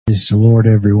Praise the Lord,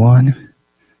 everyone.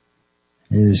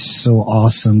 It is so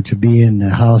awesome to be in the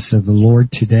house of the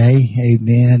Lord today.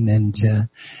 Amen. And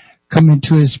come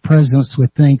into His presence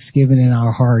with thanksgiving in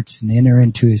our hearts and enter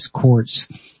into His courts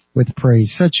with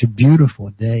praise. Such a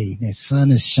beautiful day. The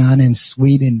sun is shining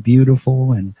sweet and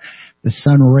beautiful, and the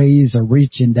sun rays are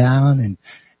reaching down and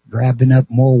grabbing up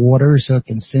more water so it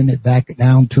can send it back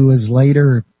down to us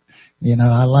later. You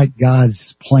know, I like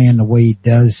God's plan the way He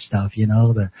does stuff. You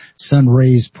know, the sun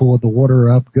rays pull the water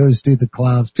up, goes through the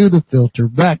clouds, through the filter,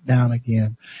 back down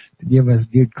again to give us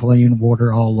good, clean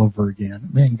water all over again.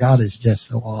 Man, God is just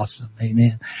so awesome.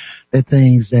 Amen. The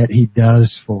things that He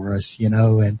does for us, you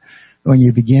know, and when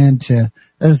you begin to,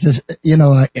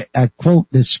 I quote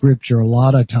this scripture a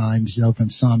lot of times, you know, from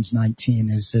Psalms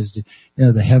 19. It says, you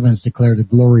know, the heavens declare the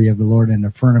glory of the Lord, and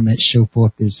the firmament show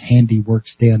forth His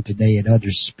handiworks. Day unto day it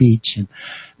utters speech, and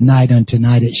night unto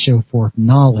night it show forth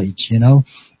knowledge, you know.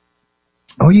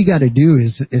 All you got to do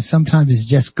is sometimes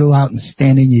just go out and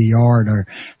stand in your yard, or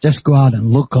just go out and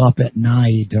look up at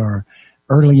night, or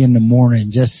early in the morning,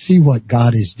 just see what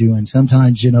God is doing.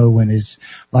 Sometimes, you know, when it's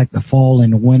like the fall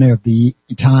and the winter of the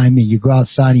time, and you go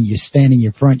outside and you stand in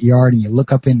your front yard and you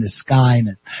look up in the sky, and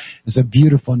it's a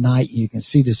beautiful night. You can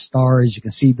see the stars, you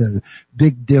can see the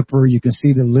Big Dipper, you can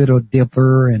see the Little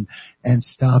Dipper and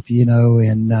stuff, you know.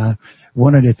 And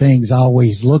one of the things I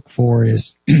always look for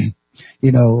is,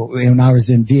 you know, when I was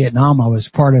in Vietnam, I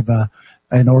was part of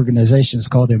an organization. It's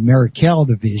called the unequal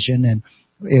division, and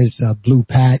is a blue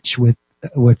patch with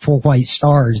 4 white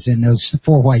stars, and those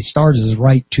 4 white stars is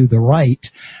right to the right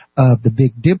of the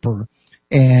Big Dipper.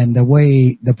 And the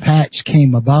way the patch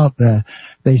came about,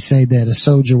 they say that a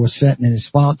soldier was sitting in his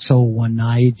foxhole one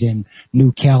night in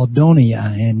New Caledonia,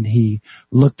 and he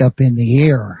looked up in the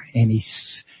air, and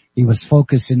he was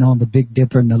focusing on the Big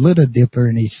Dipper and the Little Dipper,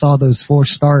 and he saw those 4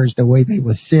 stars the way they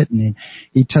were sitting, and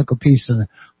he took a piece of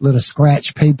little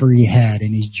scratch paper he had,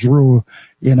 and he drew,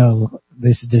 you know,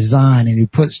 this design, and he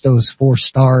puts those 4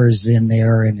 stars in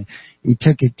there, and he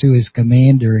took it to his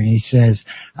commander, and he says,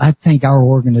 I think our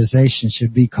organization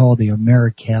should be called the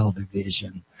unequal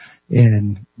division,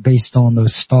 and based on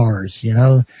those stars, you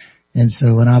know. And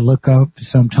so when I look up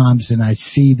sometimes and I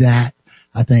see that,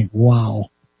 I think, wow,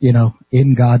 you know,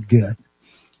 isn't God good?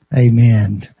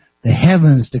 Amen. The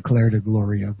heavens declare the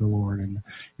glory of the Lord, and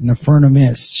the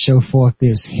firmaments show forth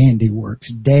His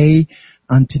handiworks. Day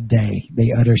unto day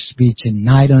they utter speech, and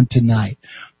night unto night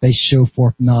they show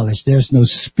forth knowledge. There's no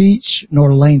speech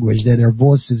nor language that their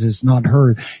voices is not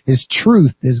heard. His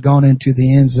truth is gone into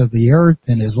the ends of the earth,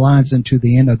 and His lines into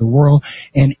the end of the world.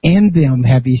 And in them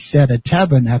have He set a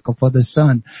tabernacle for the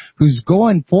Son, whose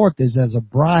going forth is as a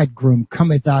bridegroom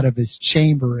cometh out of his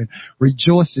chamber, and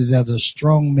rejoices as a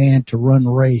strong man to run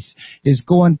race. His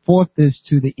going forth is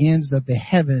to the ends of the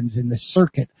heavens, and the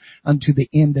circuit unto the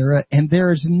end thereof. And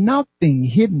there is nothing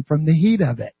hidden from the heat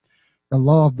of it. The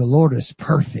law of the Lord is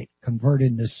perfect,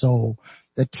 converting the soul.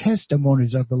 The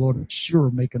testimonies of the Lord are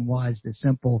sure, making wise the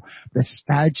simple. The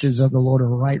statutes of the Lord are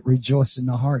right, rejoicing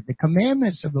the heart. The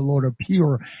commandments of the Lord are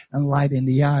pure and light in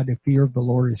the eye. The fear of the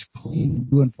Lord is clean,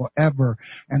 doing forever.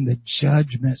 And the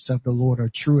judgments of the Lord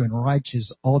are true and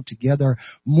righteous altogether.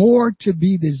 More to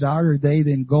be desired are they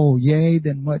than gold, yea,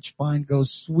 than much fine gold,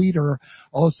 sweeter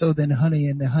also than honey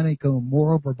and the honeycomb.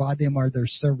 Moreover, by them are their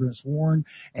servants warned,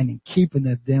 and in keeping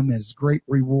of them is great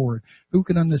reward. Who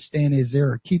can understand His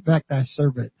error? Keep back thy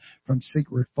servant from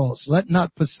secret faults. Let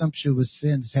not presumptuous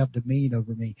sins have dominion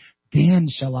over me. Then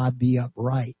shall I be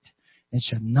upright, and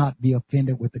shall not be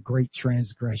offended with the great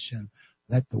transgression.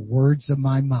 Let the words of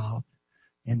my mouth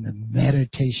and the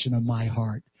meditation of my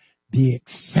heart be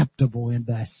acceptable in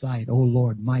thy sight, O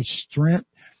Lord, my strength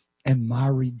and my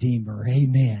Redeemer.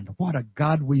 Amen. What a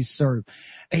God we serve.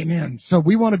 Amen. So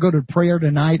we want to go to prayer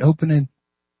tonight, opening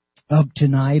up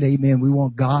tonight. Amen. We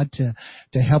want God to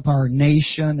help our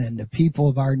nation and the people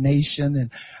of our nation and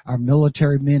our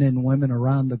military men and women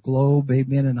around the globe.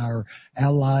 Amen. And our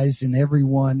allies and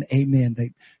everyone. Amen.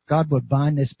 That God would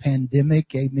bind this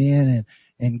pandemic. Amen.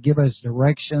 And give us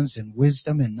directions and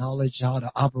wisdom and knowledge how to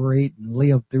operate and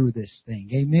live through this thing.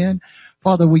 Amen.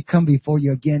 Father, we come before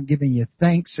you again, giving you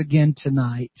thanks again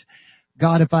tonight.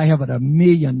 God, if I have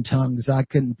 1,000,000 tongues, I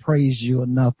couldn't praise you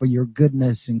enough for your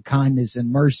goodness and kindness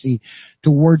and mercy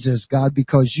towards us, God,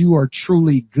 because you are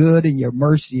truly good and your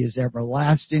mercy is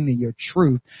everlasting and your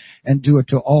truth endure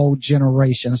to all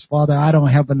generations. Father, I don't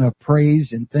have enough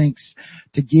praise and thanks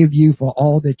to give you for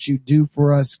all that you do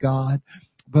for us, God.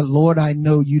 But Lord, I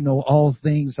know you know all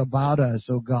things about us,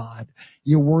 oh God.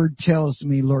 Your word tells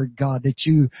me, Lord God, that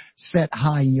you set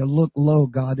high and you look low,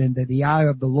 God, and that the eye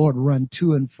of the Lord run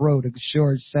to and fro to show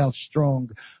itself strong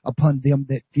upon them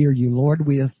that fear you. Lord,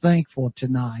 we are thankful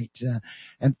tonight.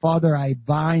 And Father, I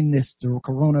bind this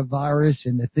coronavirus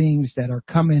and the things that are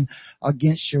coming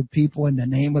against your people in the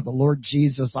name of the Lord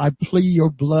Jesus. I plead your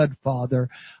blood, Father,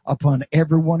 upon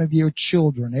every one of your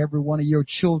children, every one of your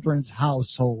children's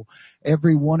household,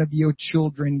 every one of your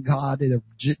children, God,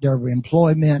 their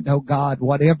employment, oh God,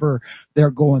 whatever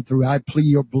they're going through. I plead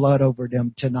your blood over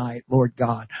them tonight, Lord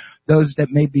God. Those that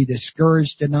may be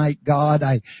discouraged tonight, God,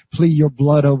 I plead your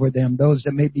blood over them. Those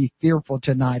that may be fearful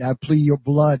tonight, I plead your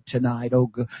blood tonight,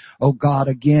 oh God,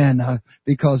 again,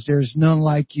 because there's none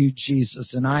like you,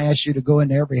 Jesus. And I ask you to go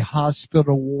into every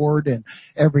hospital ward and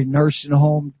every nursing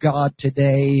home, God,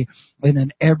 today, and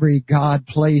in every, God,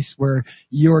 place where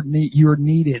you're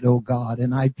needed, oh God.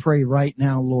 And I pray right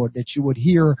now, Lord, that you would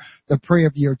hear the prayer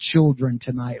of your children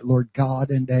tonight, Lord God,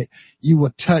 and that you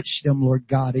would touch them, Lord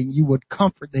God, and you would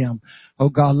comfort them. Oh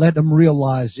God, let them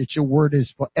realize that your word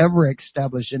is forever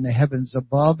established in the heavens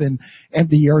above and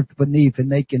the earth beneath,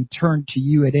 and they can turn to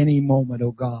you at any moment,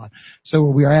 oh God. So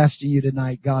we are asking you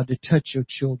tonight, God, to touch your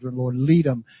children, Lord. Lead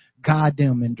them, guide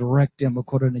them, and direct them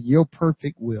according to your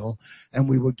perfect will. And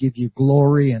we will give you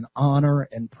glory and honor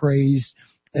and praise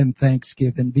and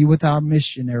thanksgiving. Be with our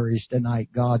missionaries tonight,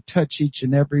 God. Touch each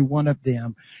and every one of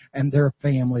them and their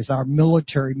families, our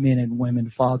military men and women,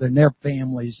 Father, and their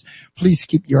families. Please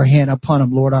keep your hand upon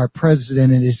them, Lord. Our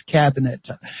president and his cabinet,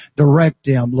 direct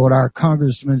them, Lord. Our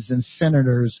congressmen and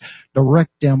senators,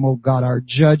 direct them, oh God. Our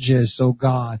judges, oh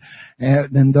God,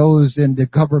 and those in the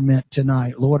government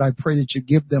tonight, Lord, I pray that you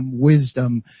give them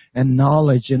wisdom and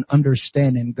knowledge and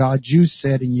understanding. God, you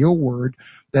said in your word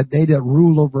that they that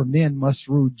rule over men must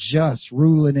rule just,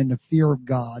 ruling in the fear of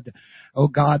God. Oh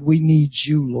God, we need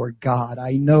you, Lord God.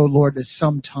 I know, Lord, that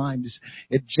sometimes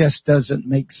it just doesn't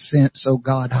make sense, oh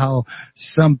God, how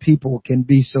some people can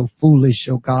be so foolish,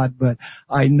 oh God, but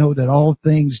I know that all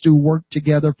things do work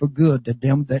together for good to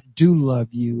them that do love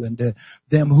you and to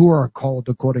them who are called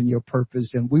according to your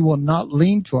purpose. And we will not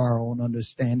lean to our own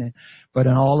understanding, but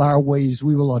in all our ways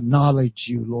we will acknowledge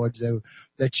you, Lord, so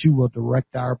that you will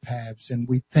direct our paths. And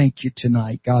we thank you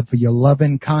tonight, God, for your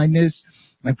loving kindness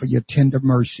and for your tender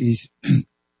mercies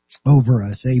over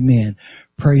us. Amen.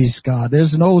 Praise God.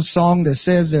 There's an old song that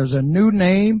says there's a new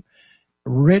name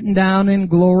written down in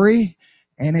glory,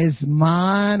 and it's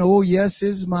mine. Oh, yes,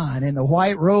 it's mine. And the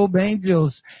white robe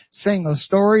angels sing a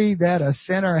story that a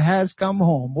sinner has come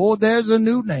home. Oh, there's a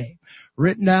new name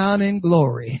written down in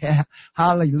glory.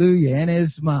 Hallelujah. And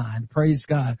it's mine. Praise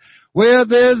God. Well,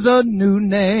 there's a new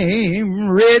name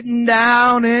written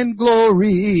down in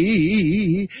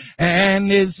glory,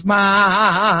 and it's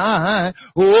mine.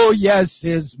 Oh, yes,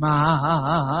 it's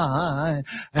mine.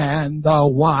 And the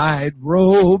white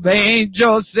robe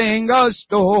angels sing a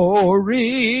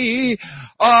story.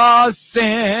 A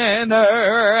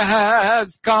sinner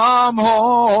has come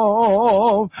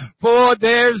home, for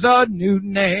there's a new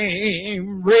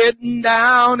name written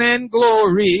down in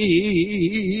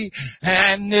glory,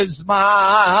 and it's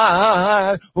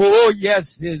mine. Oh,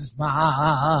 yes, is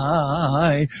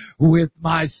mine. With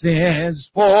my sins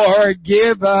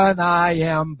forgiven, I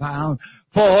am bound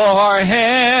for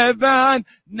heaven,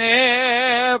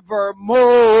 never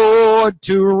more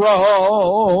to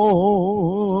roam.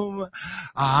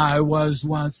 I was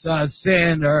once a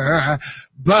sinner,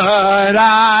 but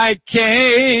I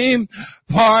came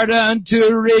pardon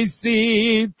to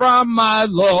receive from my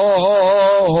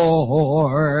Lord.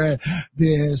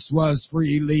 This was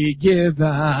freely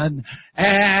given,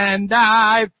 and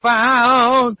I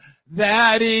found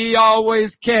that He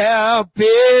always kept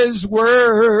His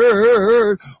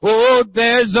word. Oh,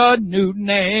 there's a new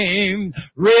name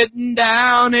written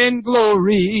down in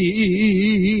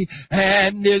glory,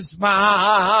 and it's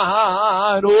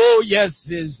mine. Oh, yes,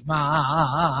 it's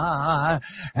mine.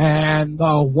 And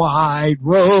the white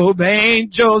robe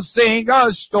angels sing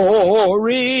a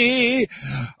story.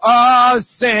 A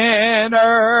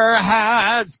sinner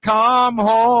has come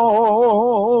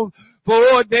home,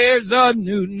 for there's a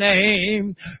new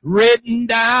name written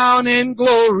down in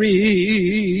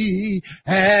glory,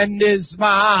 and is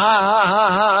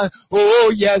mine.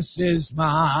 Oh, yes, is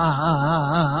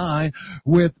mine.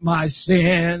 With my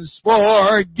sins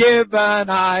forgiven,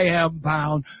 I am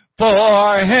bound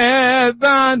for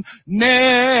heaven,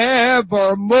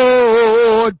 never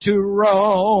more to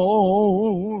roam.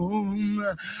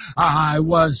 I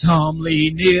was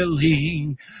humbly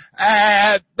kneeling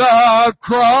at the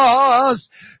cross,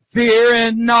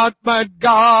 fearing naught but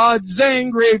God's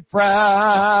angry frown.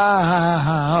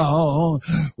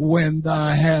 When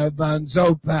the heavens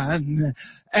opened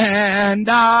and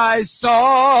I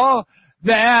saw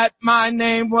that my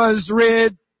name was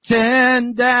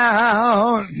written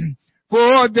down,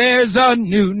 for there's a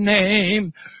new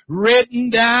name written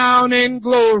down in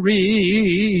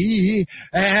glory,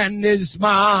 and is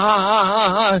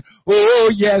mine, oh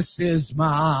yes, is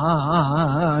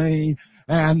mine.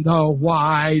 And the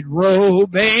white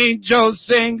robe angels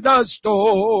sing the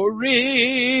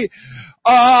story,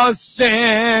 a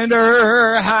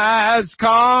sinner has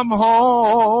come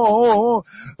home.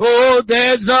 Oh,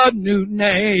 there's a new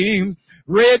name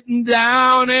written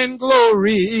down in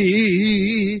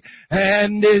glory,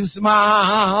 and is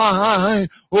mine,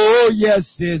 oh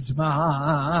yes, is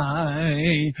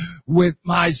mine. With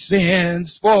my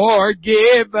sins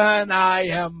forgiven, I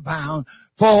am bound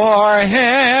for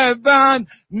heaven,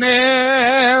 nevermore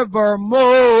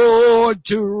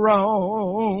to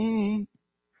roam.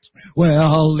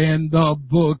 Well, in the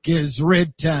book is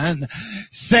written,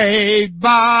 saved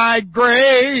by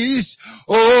grace.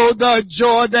 Oh, the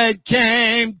joy that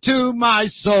came to my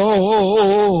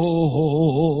soul.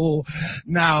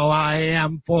 Now I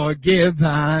am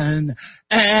forgiven,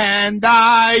 and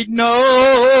I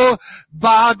know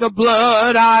by the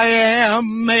blood I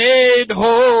am made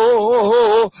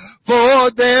whole.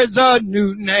 For there's a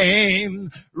new name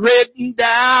written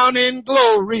down in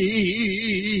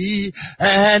glory,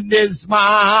 and is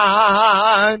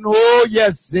mine, oh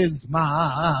yes, is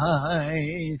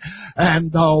mine.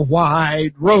 And the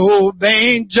white robe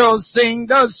angels sing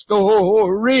the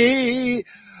story,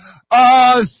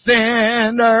 a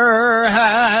sinner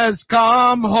has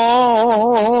come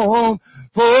home.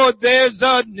 For there's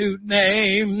a new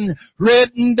name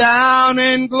written down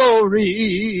in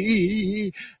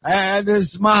glory, and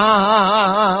is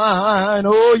mine,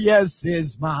 oh yes,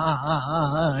 is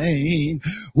mine.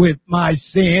 With my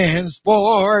sins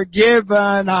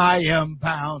forgiven, I am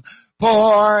bound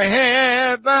for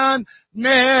heaven,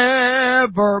 nevermore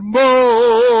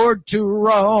to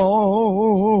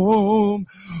roam.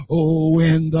 Oh,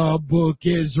 in the book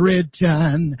is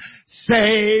written,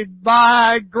 saved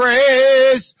by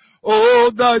grace. Oh,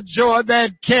 the joy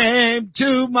that came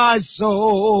to my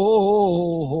soul.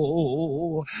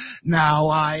 Now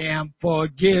I am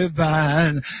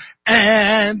forgiven,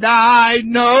 and I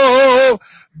know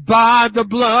by the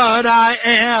blood I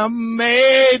am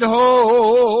made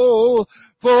whole.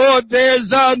 For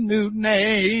there's a new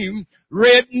name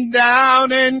written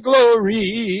down in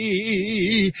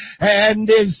glory, and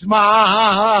is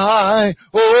mine,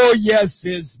 oh yes,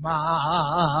 is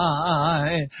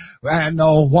mine. And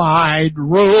the white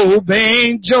robe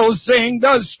angels sing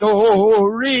the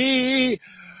story,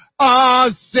 a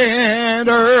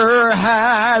sinner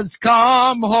has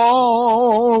come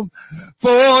home.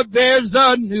 For there's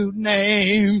a new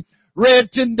name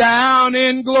written down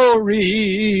in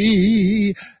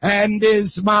glory, and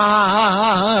is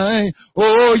mine,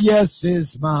 oh yes,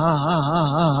 is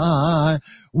mine.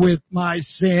 With my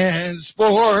sins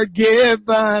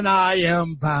forgiven, I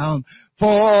am bound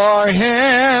for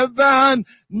heaven,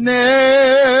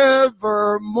 nevermore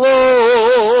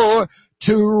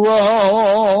to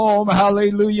roam.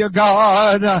 Hallelujah,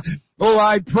 God. Oh,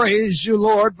 I praise you,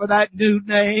 Lord, for that new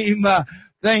name.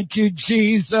 Thank you,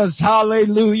 Jesus.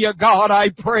 Hallelujah. God, I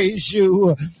praise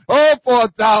you. Oh, for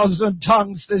 1,000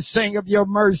 tongues to sing of your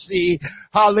mercy.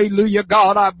 Hallelujah.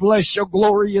 God, I bless your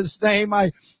glorious name.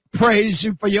 I praise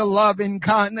you for your loving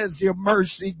kindness, your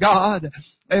mercy, God,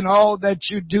 and all that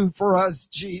you do for us,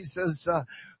 Jesus.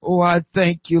 Oh, I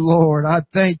thank you, Lord. I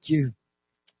thank you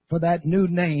for that new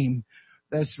name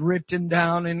that's written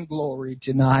down in glory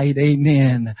tonight.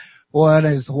 Amen. What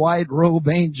as white robe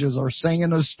angels are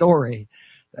singing a story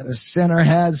that a sinner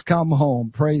has come home.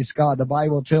 Praise God. The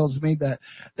Bible tells me that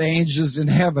the angels in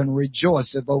heaven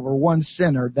rejoice over one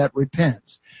sinner that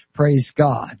repents. Praise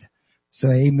God. So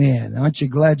amen. Aren't you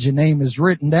glad your name is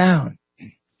written down?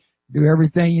 Do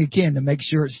everything you can to make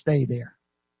sure it stay there.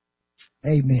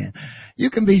 Amen. You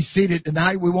can be seated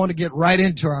tonight. We want to get right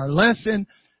into our lesson.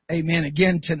 Amen.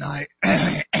 Again tonight.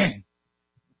 Amen.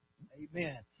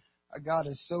 Our God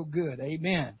is so good.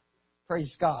 Amen.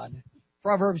 Praise God.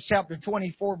 Proverbs chapter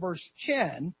 24, verse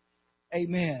 10.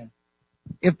 Amen.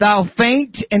 If thou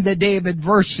faint in the day of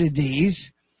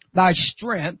adversities, thy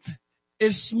strength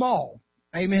is small.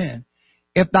 Amen.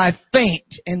 If thou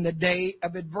faint in the day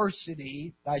of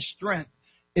adversity, thy strength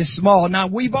is small. Now,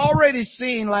 we've already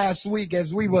seen last week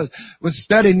as we was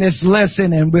studying this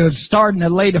lesson and we were starting to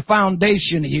lay the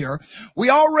foundation here.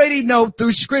 We already know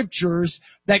through scriptures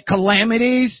that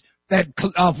calamities, that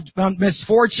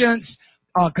misfortunes,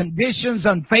 conditions,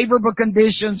 unfavorable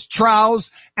conditions, trials,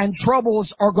 and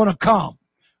troubles are going to come.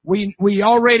 We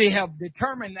already have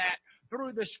determined that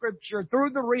through the scripture, through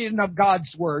the reading of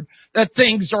God's word, that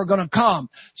things are going to come.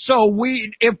 So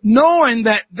if knowing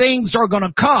that things are going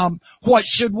to come, what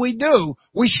should we do?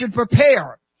 We should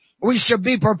prepare. We should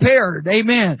be prepared.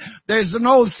 Amen. There's an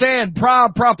old saying,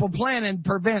 proper planning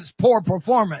prevents poor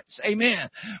performance. Amen.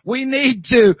 We need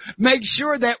to make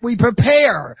sure that we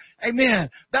prepare. Amen.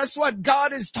 That's what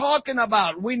God is talking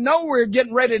about. We know we're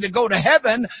getting ready to go to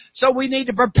heaven, so we need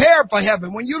to prepare for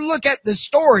heaven. When you look at the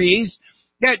stories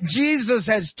that Jesus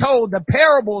has told, the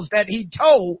parables that He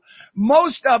told,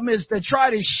 most of them is to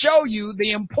try to show you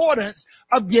the importance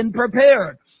of getting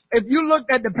prepared. If you looked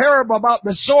at the parable about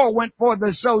the sower went forth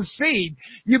to sow seed,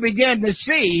 you begin to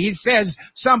see, He says,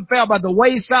 some fell by the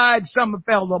wayside, some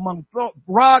fell among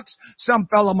rocks, some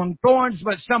fell among thorns,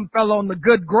 but some fell on the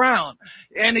good ground.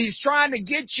 And He's trying to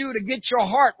get you to get your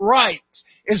heart right,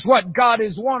 is what God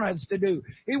is wanting us to do.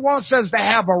 He wants us to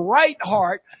have a right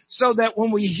heart so that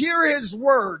when we hear His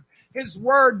word,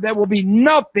 there will be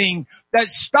nothing that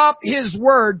stop His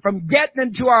word from getting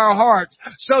into our hearts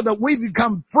so that we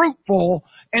become fruitful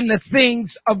in the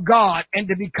things of God and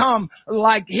to become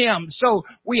like Him. So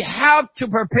we have to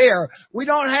prepare. We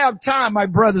don't have time, my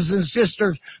brothers and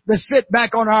sisters, to sit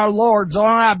back on our lords, on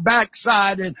our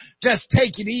backside and just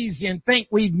take it easy and think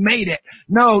we've made it.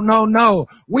 No.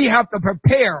 We have to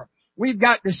prepare. We've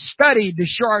got to study to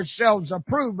show ourselves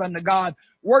approved unto God,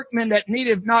 workmen that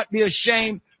needeth not be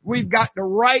ashamed. We've got to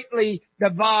rightly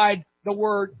divide the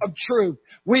word of truth.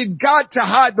 We've got to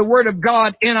hide the word of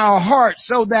God in our hearts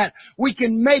so that we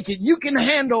can make it. You can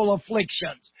handle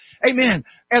afflictions. Amen.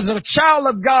 As a child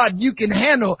of God, you can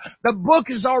handle. The book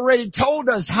has already told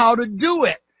us how to do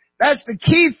it. That's the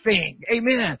key thing.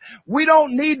 Amen. We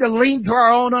don't need to lean to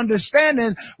our own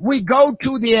understanding. We go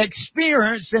to the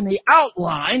experience and the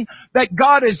outline that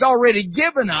God has already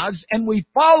given us, and we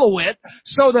follow it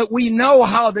so that we know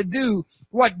how to do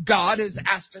what God is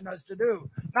asking us to do.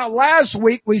 Now, last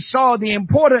week we saw the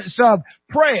importance of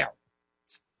prayer.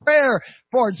 Prayer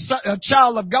for a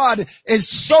child of God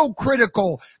is so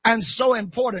critical and so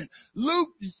important. Luke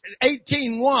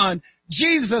 18:1,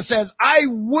 Jesus says, I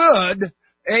would,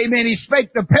 amen, He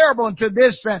spake the parable unto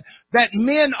this, that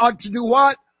men ought to do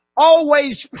what?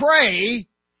 Always pray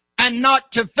and not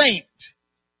to faint.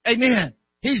 Amen.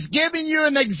 He's giving you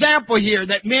an example here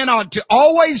that men ought to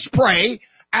always pray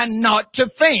and not to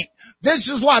faint. This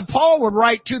is why Paul would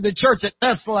write to the church at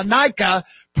Thessalonica,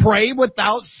 pray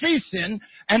without ceasing,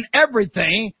 and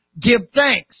everything give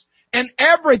thanks. And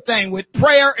everything with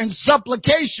prayer and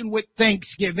supplication with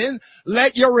thanksgiving,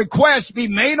 let your requests be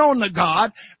made unto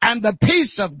God, and the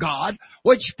peace of God,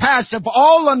 which passeth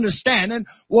all understanding,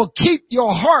 will keep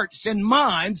your hearts and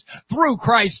minds through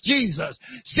Christ Jesus.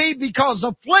 See, because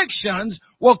afflictions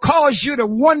will cause you to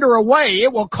wander away.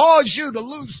 It will cause you to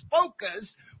lose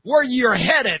focus where you're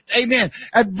headed. Amen.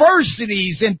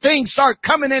 Adversities and things start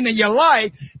coming into your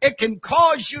life. It can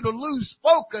cause you to lose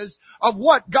focus of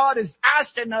what God is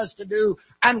asking us to do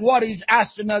and what He's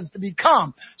asking us to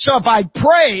become. So if I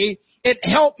pray, it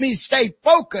helped me stay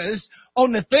focused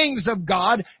on the things of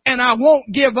God, and I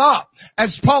won't give up.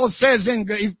 As Paul says in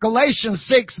Galatians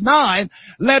 6:9,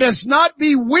 let us not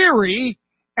be weary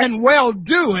and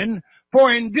well-doing,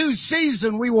 for in due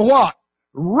season we will what?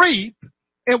 Reap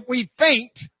if we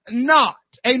faint not.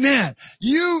 Amen.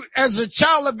 You, as a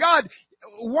child of God,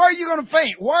 why are you going to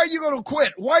faint? Why are you going to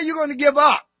quit? Why are you going to give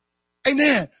up?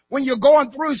 Amen. When you're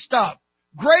going through stuff,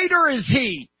 greater is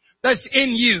He that's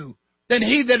in you than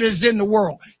he that is in the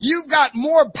world. You've got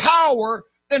more power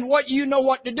than what you know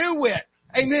what to do with.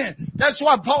 Amen. That's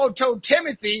why Paul told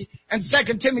Timothy in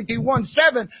 2 Timothy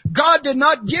 1:7, God did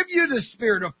not give you the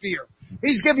spirit of fear.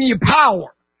 He's giving you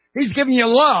power. He's giving you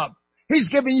love. He's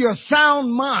giving you a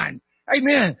sound mind.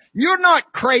 Amen. You're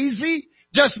not crazy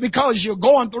just because you're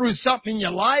going through something in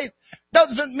your life.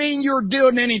 Doesn't mean you're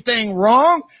doing anything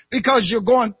wrong because you're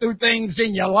going through things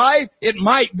in your life. It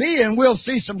might be, and we'll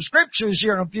see some scriptures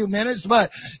here in a few minutes, but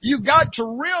you got to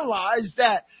realize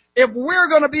that if we're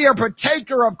going to be a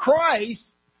partaker of Christ,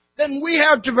 then we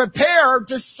have to prepare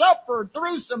to suffer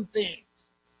through some things.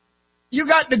 You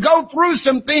got to go through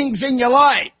some things in your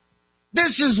life.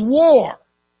 This is war.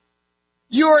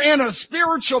 You're in a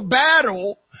spiritual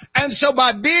battle, and so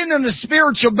by being in a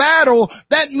spiritual battle,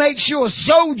 that makes you a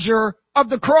soldier of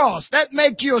the cross. That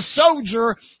makes you a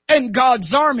soldier in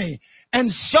God's army. And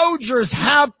soldiers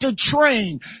have to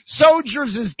train.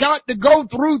 Soldiers has got to go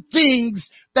through things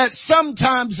that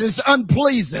sometimes is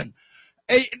unpleasing.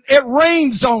 It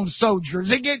rains on soldiers.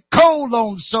 It gets cold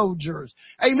on soldiers.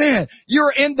 Amen.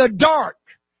 You're in the dark.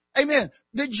 Amen.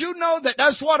 did you know that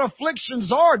that's what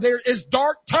afflictions are? There is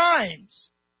dark times.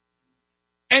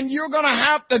 And you're going to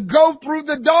have to go through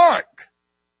the dark.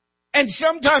 And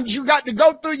sometimes you got to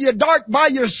go through your dark by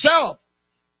yourself.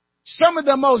 Some of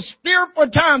the most fearful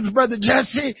times, Brother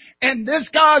Jesse, in this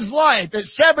guy's life at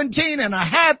 17 and a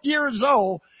half years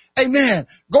old, amen,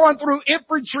 going through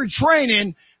infantry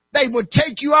training, they would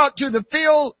take you out to the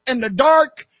field in the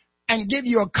dark and give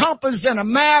you a compass and a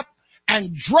map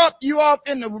and drop you off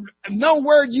in the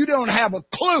nowhere. You don't have a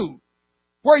clue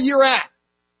where you're at.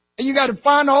 And you got to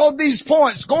find all these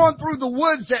points going through the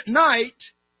woods at night,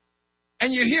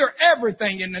 and you hear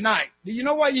everything in the night. Do you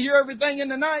know why you hear everything in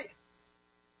the night?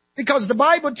 Because the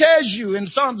Bible tells you in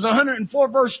Psalms 104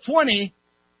 verse 20,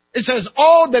 it says,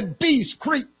 all the beasts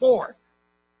creep forth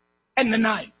in the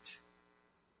night.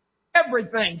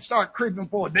 Everything start creeping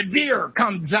forward. The deer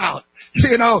comes out.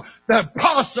 The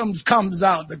possums comes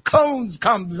out. The cones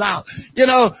comes out.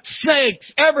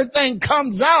 Snakes. Everything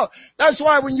comes out. That's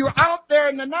why when you're out there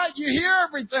in the night, you hear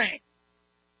everything.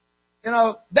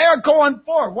 They're going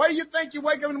forward. Why do you think you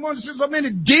wake up in the morning and see so many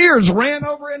deers ran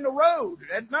over in the road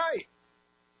at night?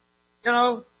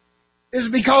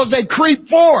 It's because they creep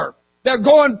forward. They're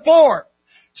going forward.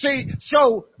 See,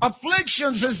 so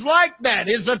afflictions is like that.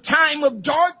 It's a time of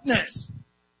darkness.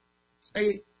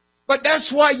 See? But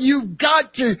that's why you've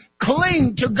got to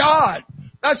cling to God.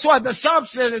 That's why the psalm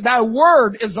says that thy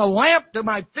word is a lamp to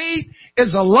my feet,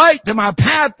 is a light to my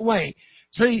pathway.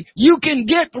 See, you can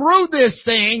get through this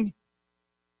thing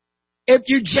if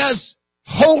you just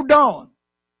hold on.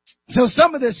 So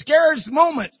some of the scariest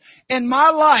moments in my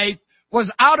life was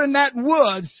out in that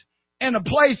woods in a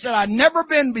place that I'd never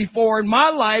been before in my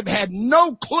life, had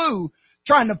no clue,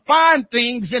 trying to find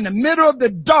things in the middle of the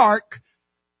dark,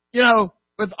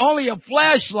 with only a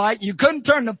flashlight. You couldn't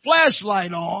turn the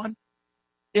flashlight on,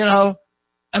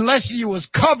 unless you was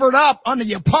covered up under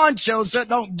your poncho so it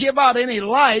don't give out any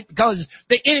light, because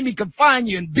the enemy could find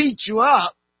you and beat you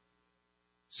up.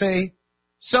 See?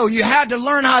 So you had to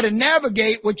learn how to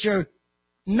navigate with your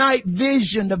night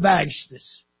vision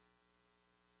devices.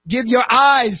 Give your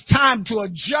eyes time to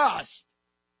adjust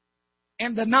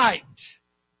in the night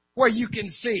where you can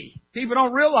see. People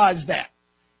don't realize that.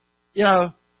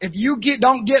 If you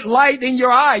don't get light in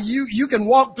your eye, you can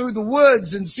walk through the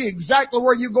woods and see exactly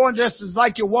where you're going, just as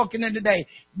like you're walking in today.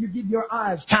 You give your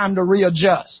eyes time to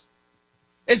readjust.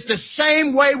 It's the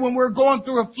same way when we're going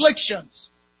through afflictions.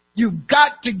 You've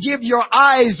got to give your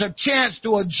eyes a chance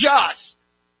to adjust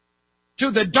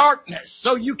to the darkness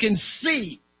so you can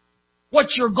see what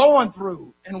you're going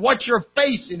through and what you're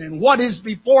facing and what is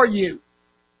before you.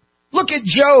 Look at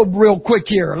Job real quick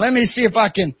here. Let me see if I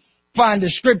can find a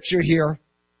scripture here.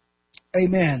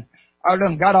 Amen. I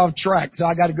done got off track, so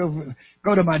I got to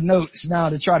go to my notes now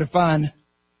to try to find.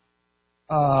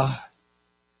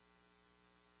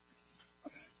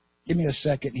 Give me a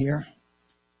second here.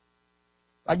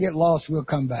 If I get lost, we'll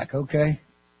come back, okay?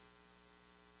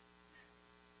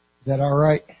 Is that all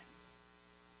right?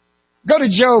 Go to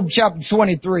Job chapter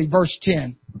 23, verse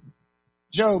 10.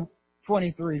 Job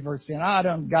 23, verse 10. I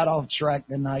done got off track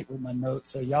tonight with my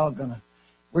notes, so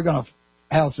we're gonna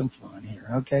have some fun here,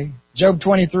 okay? Job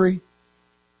 23,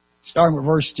 starting with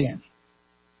verse 10.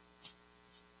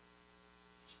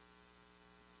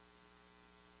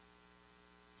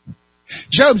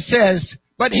 Job says,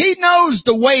 but he knows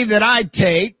the way that I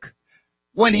take.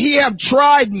 When he have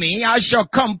tried me, I shall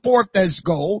come forth as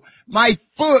gold. My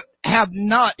foot have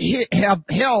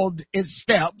held its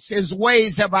steps. His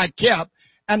ways have I kept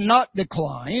and not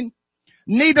declined.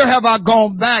 Neither have I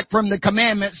gone back from the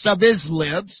commandments of his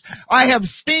lips. I have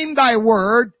esteemed thy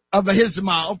word of his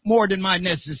mouth more than my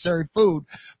necessary food.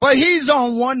 But he's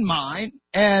on one mind,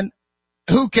 and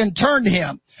who can turn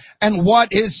him? And what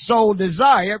his soul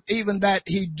desireth, even that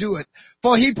he doeth.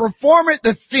 For he performeth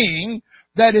the thing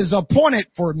that is appointed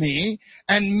for me,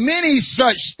 and many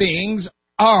such things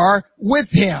are with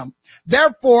him.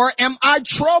 Therefore am I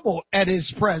troubled at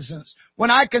his presence. When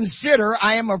I consider,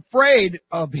 I am afraid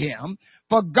of him.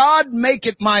 For God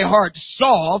maketh my heart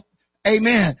soft.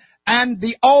 Amen. And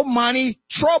the Almighty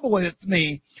troubleth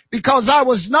me, because I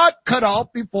was not cut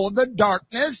off before the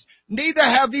darkness, neither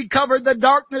have he covered the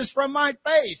darkness from my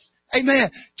face. Amen.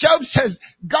 Job says,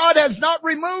 God has not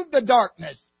removed the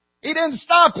darkness. He didn't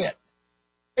stop it.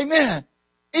 Amen.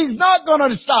 He's not going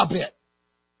to stop it.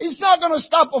 He's not going to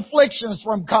stop afflictions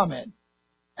from coming.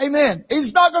 Amen.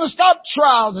 He's not going to stop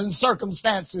trials and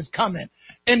circumstances coming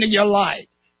into your life.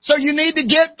 So you need to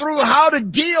get through how to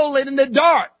deal in the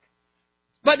dark.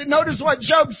 But notice what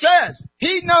Job says.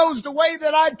 He knows the way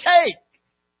that I take.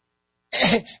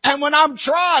 And when I'm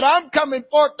tried, I'm coming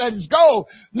forth as gold.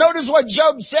 Notice what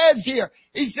Job says here.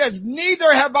 He says,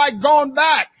 neither have I gone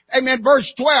back. Amen.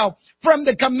 Verse 12. From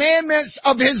the commandments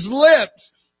of his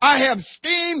lips, I have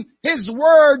esteemed his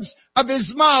words of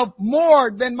his mouth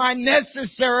more than my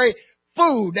necessary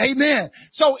food. Amen.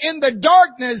 So in the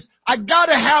darkness, I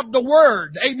gotta have the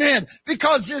word. Amen.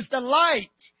 Because it's the light.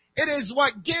 It is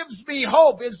what gives me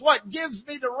hope. It's what gives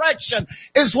me direction.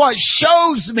 It's what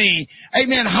shows me,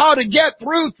 amen, how to get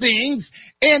through things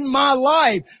in my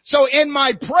life. So in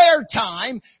my prayer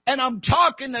time, and I'm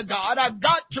talking to God, I've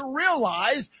got to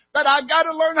realize that I've got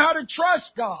to learn how to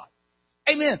trust God.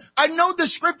 Amen. I know the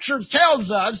scripture tells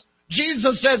us,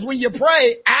 Jesus says, when you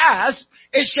pray, ask,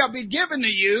 it shall be given to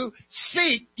you.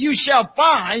 Seek, you shall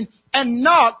find. And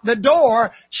knock, the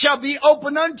door shall be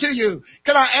open unto you.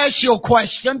 Can I ask you a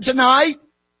question tonight?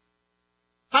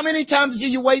 How many times do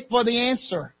you wait for the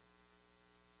answer?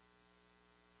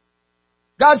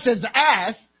 God says,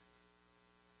 ask,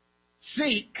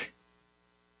 seek,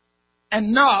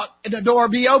 and knock, and the door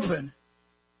be open.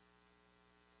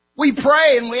 We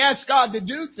pray and we ask God to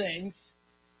do things,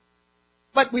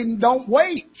 but we don't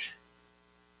wait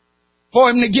for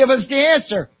Him to give us the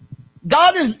answer.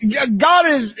 God is,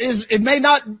 it may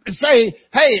not say,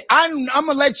 hey, I'm going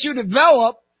to let you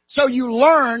develop so you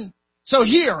learn. So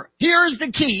here's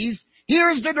the keys.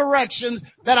 Here's the directions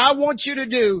that I want you to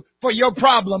do for your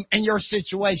problem and your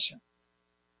situation.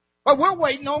 But we're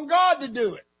waiting on God to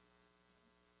do it.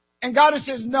 And God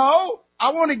says, no,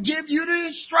 I want to give you the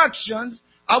instructions.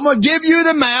 I'm going to give you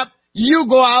the map. You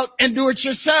go out and do it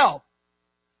yourself.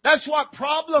 That's what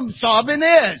problem solving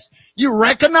is. You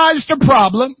recognize the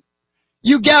problem.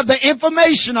 You gather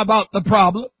information about the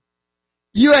problem.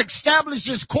 You establish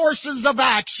courses of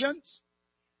actions.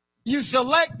 You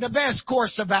select the best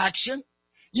course of action.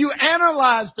 You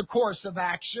analyze the course of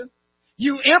action.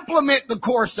 You implement the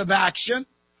course of action.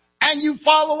 And you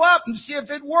follow up and see if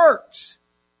it works.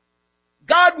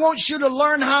 God wants you to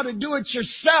learn how to do it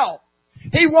yourself.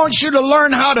 He wants you to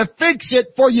learn how to fix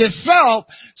it for yourself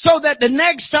so that the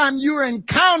next time you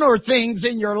encounter things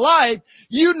in your life,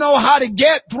 you know how to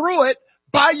get through it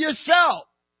by yourself.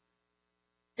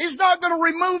 He's not going to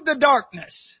remove the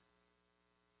darkness.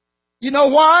 You know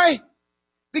why?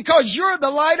 Because you're the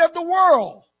light of the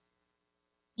world.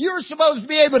 You're supposed to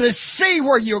be able to see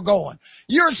where you're going.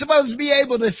 You're supposed to be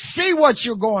able to see what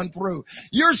you're going through.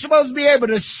 You're supposed to be able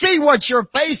to see what you're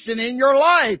facing in your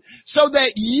life so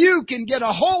that you can get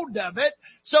a hold of it,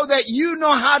 so that you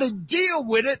know how to deal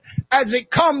with it as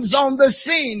it comes on the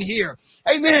scene here.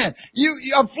 Amen.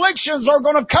 Afflictions are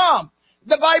going to come.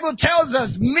 The Bible tells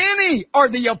us many are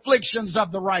the afflictions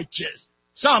of the righteous.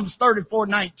 Psalms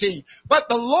 34:19. But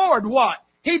the Lord what?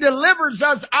 He delivers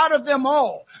us out of them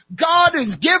all. God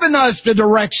has given us the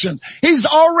direction. He's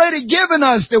already given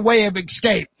us the way of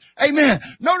escape. Amen.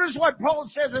 Notice what Paul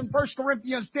says in 1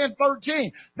 Corinthians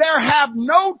 10:13. There have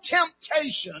no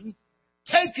temptation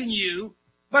taken you,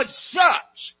 but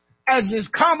such as is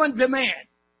common to man.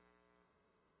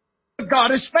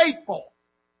 God is faithful,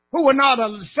 who will not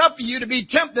suffer you to be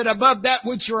tempted above that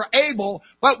which you are able,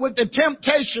 but with the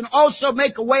temptation also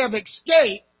make a way of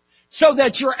escape, so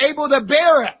that you're able to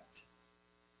bear it.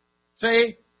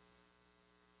 See?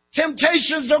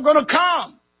 Temptations are going to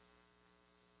come.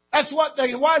 That's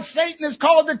why Satan is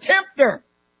called the tempter.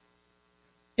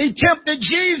 He tempted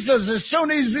Jesus as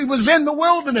soon as he was in the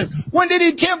wilderness. When did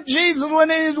he tempt Jesus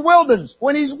when in his wilderness?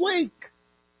 When he's weak.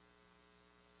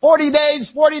 40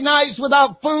 days, 40 nights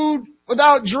without food,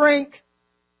 without drink.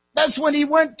 That's when he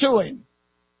went to him.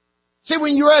 See,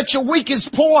 when you're at your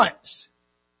weakest points.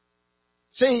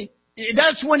 See,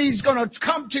 that's when he's going to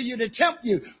come to you to tempt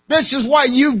you. This is why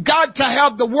you've got to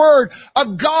have the word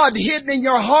of God hidden in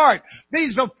your heart.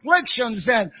 These afflictions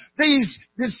and these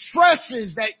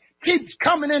distresses that keeps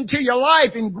coming into your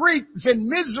life, and griefs and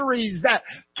miseries that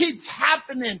keeps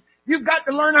happening. You've got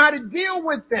to learn how to deal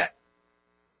with it.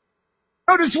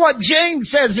 Notice what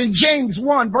James says in James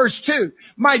 1 verse 2.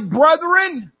 My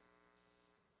brethren,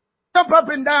 jump up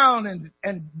and down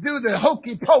and do the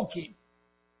hokey pokey.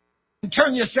 And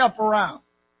turn yourself around.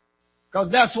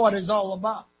 Because that's what it's all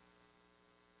about.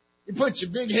 You put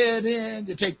your big head in,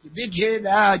 you take your big head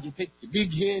out, you take your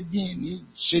big head in, you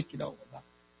shake it all about.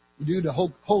 You do the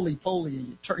holy-poly and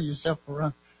you turn yourself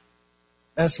around.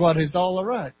 That's what it's all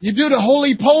about. You do the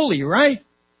holy-poly, right?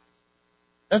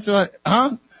 That's what,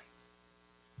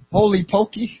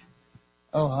 Holy-pokey?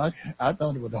 Oh, I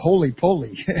thought it was the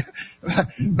holy-poly.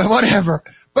 But whatever.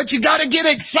 But you gotta get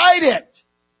excited.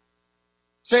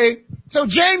 See? So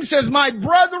James says, my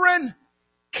brethren,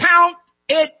 count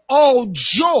it all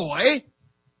joy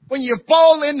when you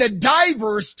fall into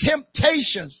diverse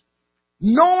temptations,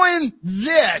 knowing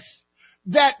this,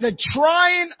 that the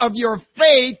trying of your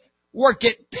faith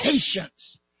worketh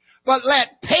patience. But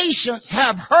let patience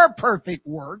have her perfect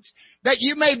works, that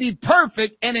you may be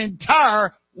perfect and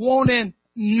entire, wanting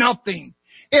nothing.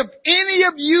 If any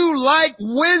of you lack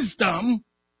wisdom,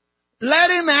 let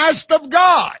him ask of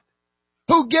God,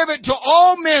 who giveth to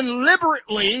all men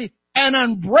liberally, and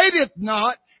upbraideth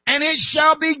not, and it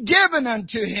shall be given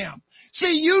unto him.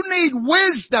 See, you need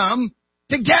wisdom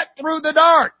to get through the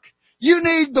dark. You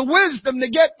need the wisdom to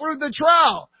get through the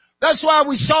trial. That's why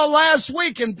we saw last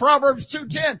week in Proverbs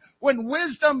 2:10, when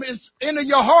wisdom is in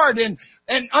your heart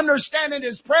and understanding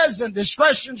is present,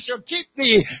 discretion shall keep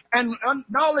thee and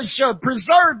knowledge shall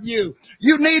preserve you.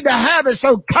 You need to have it.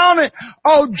 So count it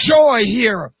all joy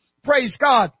here. Praise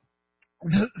God.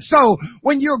 So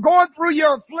when you're going through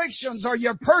your afflictions or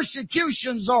your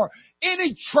persecutions or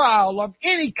any trial of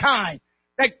any kind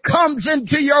that comes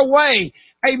into your way,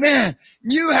 amen,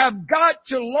 you have got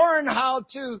to learn how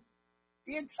to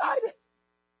be excited.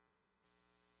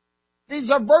 These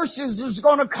are verses that's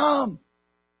going to come.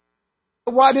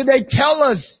 Why do they tell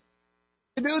us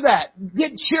to do that?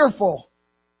 Get cheerful.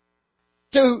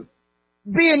 To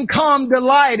be in calm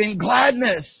delight and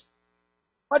gladness.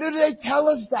 Why do they tell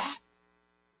us that?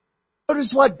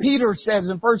 Notice what Peter says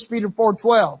in 1 Peter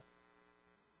 4:12.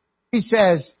 He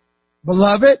says,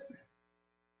 Beloved,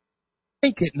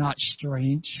 think it not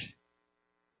strange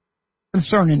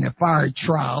concerning the fiery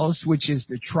trials, which is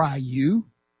to try you,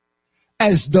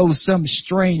 as though some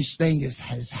strange thing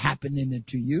has happened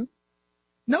unto you.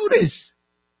 Notice,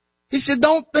 he said,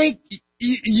 don't think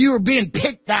you are being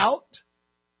picked out.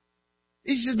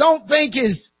 He said, don't think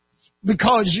it's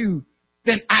because you've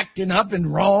been acting up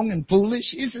and wrong and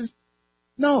foolish. He says,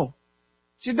 no.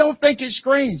 See, don't think it's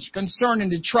strange concerning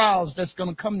the trials that's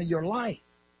going to come to your life,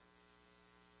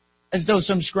 as though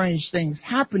some strange things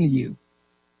happen to you.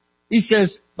 He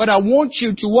says, but I want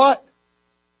you to what?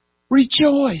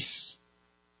 Rejoice.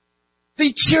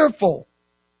 Be cheerful.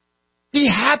 Be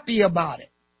happy about it.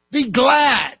 Be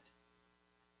glad.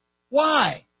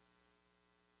 Why?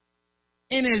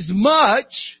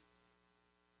 Inasmuch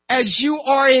as you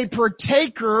are a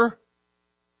partaker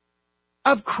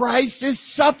of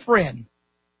Christ's suffering,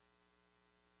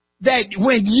 that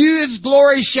when His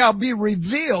glory shall be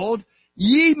revealed,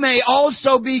 ye may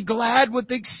also be glad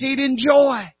with exceeding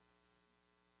joy.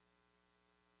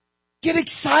 Get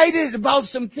excited about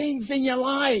some things in your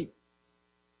life.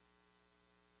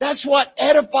 That's what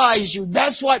edifies you.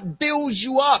 That's what builds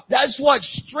you up. That's what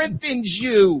strengthens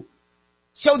you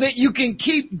so that you can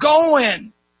keep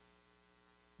going.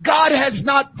 God has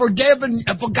not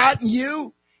forgotten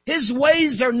you. His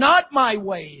ways are not my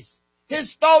ways.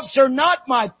 His thoughts are not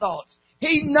my thoughts.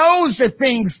 He knows the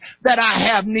things that I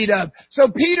have need of. So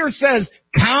Peter says,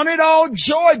 count it all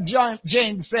joy,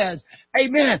 James says.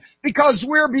 Amen. Because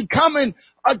we're becoming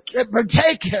a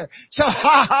partaker. So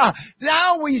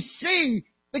now we see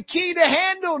the key to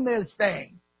handling this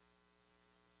thing.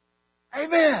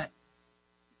 Amen.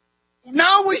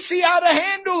 Now we see how to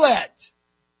handle it.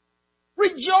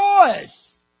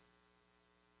 Rejoice.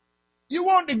 You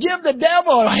want to give the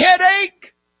devil a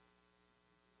headache?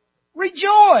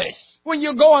 Rejoice when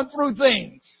you're going through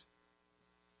things.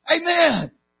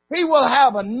 Amen. He will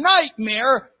have a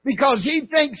nightmare because he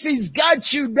thinks he's got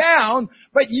you down,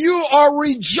 but you are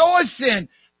rejoicing.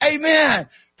 Amen.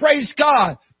 Praise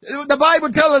God. The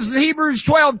Bible tells us in Hebrews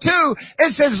 12:2,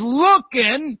 it says,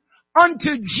 looking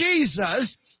unto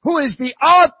Jesus, who is the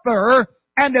author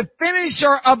and the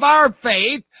finisher of our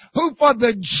faith, who for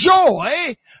the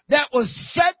joy that was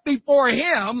set before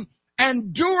him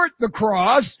endured the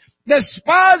cross,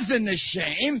 despising the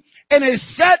shame, and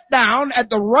is set down at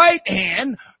the right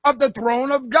hand of the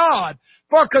throne of God.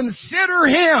 For consider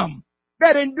him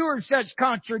that endured such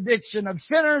contradiction of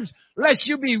sinners, lest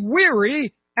you be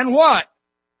weary and what?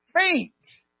 Faint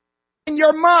in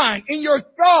your mind, in your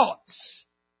thoughts.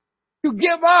 You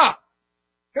give up.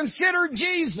 Consider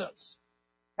Jesus.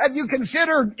 Have you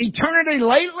considered eternity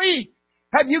lately?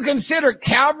 Have you considered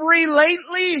Calvary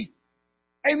lately?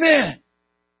 Amen.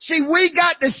 See, we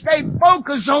got to stay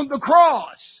focused on the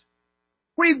cross.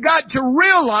 We've got to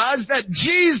realize that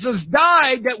Jesus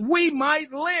died that we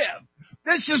might live.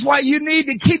 This is why you need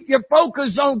to keep your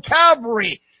focus on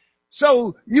Calvary.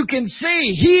 So you can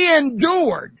see He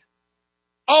endured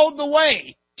all the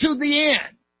way to the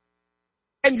end.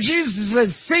 And Jesus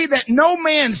says, see that no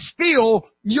man steal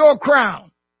your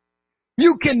crown.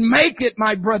 You can make it,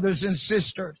 my brothers and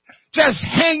sisters. Just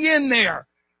hang in there.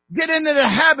 Get into the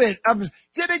habit of,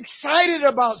 get excited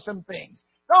about some things.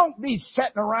 Don't be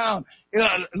sitting around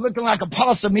looking like a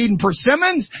possum eating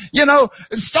persimmons.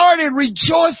 Started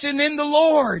rejoicing in the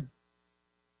Lord.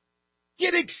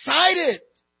 Get excited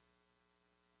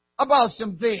about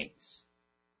some things.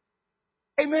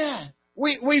 Amen.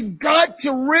 We've got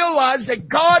to realize that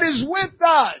God is with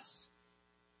us.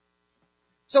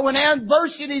 So when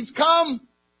adversities come,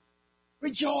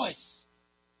 rejoice.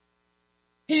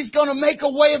 He's going to make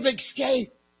a way of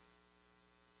escape.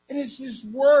 And it's His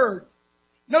Word.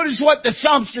 Notice what the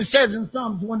psalmist says in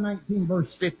Psalms 119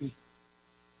 verse 50.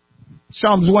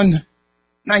 Psalms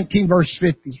 119 verse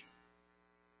 50.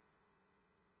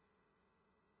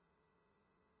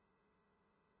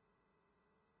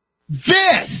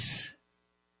 This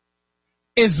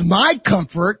is my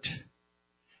comfort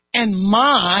and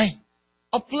my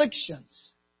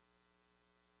afflictions.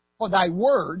 For thy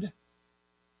word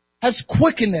has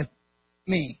quickened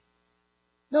me.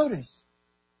 Notice,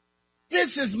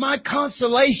 this is my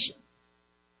consolation.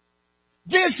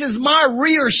 This is my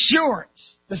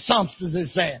reassurance, the psalmist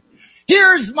is saying.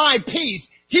 Here's my peace.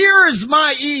 Here is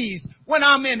my ease when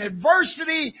I'm in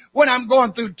adversity, when I'm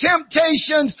going through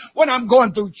temptations, when I'm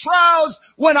going through trials,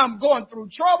 when I'm going through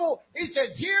trouble. He says,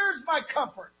 here's my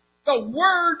comfort, the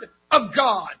Word of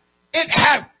God. It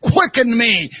hath quickened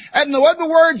me. And in other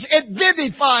words, it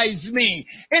vivifies me.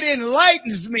 It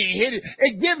enlightens me.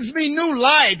 It gives me new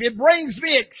life. It brings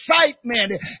me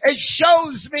excitement. It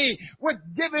shows me with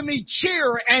giving me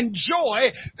cheer and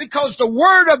joy because the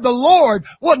word of the Lord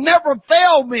will never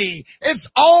fail me. It's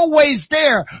always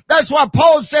there. That's why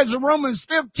Paul says in Romans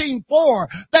 15:4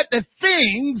 that the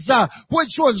things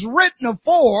which was written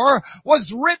afore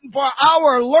was written for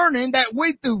our learning, that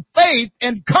we through faith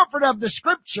and comfort of the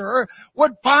Scripture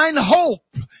would find hope.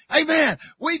 Amen.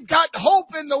 We've got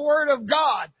hope in the Word of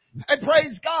God. And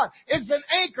praise God. It's an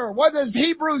anchor. What does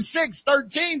Hebrews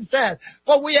 6:13 say?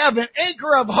 For we have an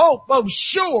anchor of hope, both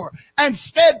sure and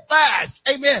steadfast.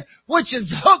 Amen. Which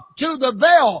is hooked to the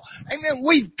veil. Amen.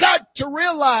 We've got to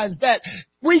realize that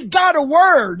we've got a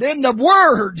word in the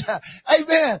Word.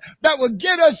 Amen. That will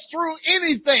get us through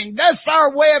anything. That's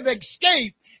our way of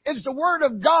escape. Is the Word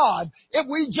of God. If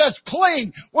we just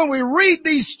cling, when we read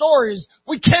these stories,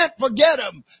 we can't forget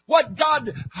them.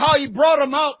 How He brought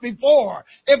them out before.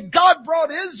 If God brought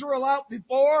Israel out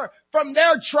before from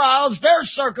their trials, their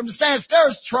circumstance, their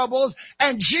troubles,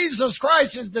 and Jesus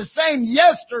Christ is the same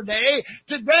yesterday,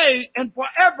 today, and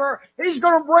forever, He's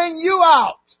going to bring you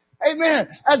out. Amen.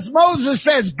 As Moses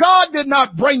says, God did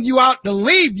not bring you out to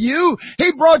leave you.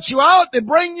 He brought you out to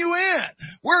bring you in.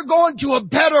 We're going to a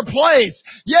better place.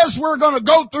 Yes, we're going to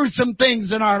go through some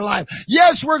things in our life.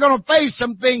 Yes, we're going to face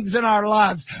some things in our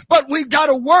lives. But we've got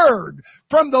a word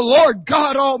from the Lord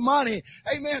God Almighty.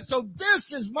 Amen. So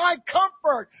this is my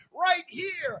comfort right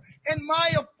here in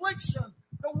my affliction.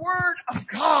 The Word of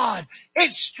God.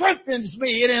 It strengthens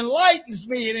me. It enlightens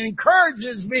me. It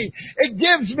encourages me. It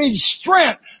gives me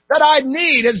strength that I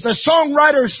need. As the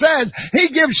songwriter says,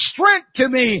 He gives strength to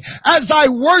me as I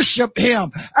worship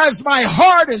Him. As my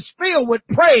heart is filled with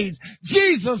praise,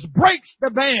 Jesus breaks the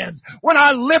bands when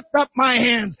I lift up my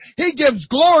hands. He gives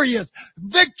glorious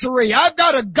victory. I've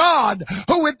got a God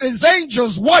who with His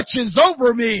angels watches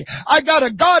over me. I got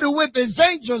a God who with His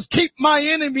angels keep my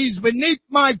enemies beneath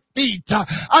my feet.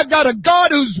 I've got a God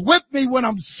who's with me when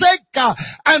I'm sick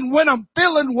and when I'm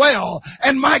feeling well.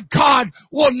 And my God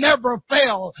will never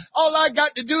fail. All I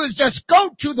got to do is just go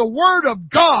to the Word of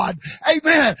God.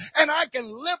 Amen. And I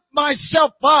can lift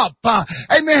myself up.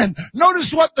 Amen.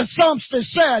 Notice what the psalmist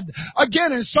said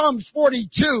again in Psalms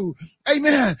 42.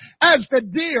 Amen. As the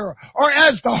deer or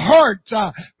as the hart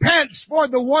pants for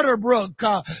the water brook,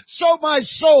 so my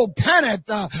soul panteth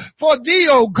for Thee,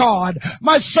 O God.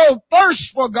 My soul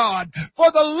thirsts for God,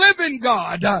 for the living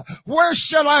God. Where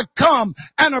shall I come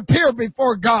and appear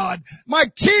before God? My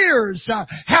tears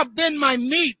have been my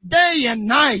meat day and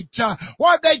night,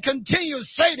 while they continue to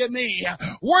say to me,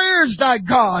 where's thy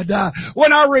God?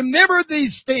 When I remember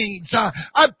these things,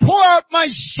 I pour out my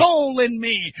soul in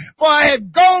me, for I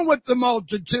had gone with the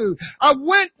multitude. I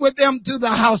went with them to the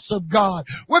house of God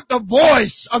with the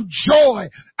voice of joy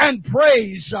and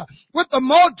praise, with the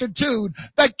multitude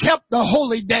that kept the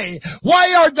holy day.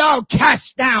 Why art thou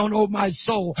cast down, O my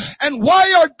soul? And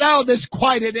why art thou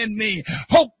disquieted in me?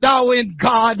 Hope thou in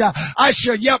God. I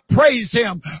shall yet praise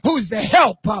Him who's the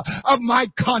help of my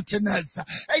countenance.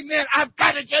 Amen. I've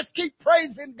got to just keep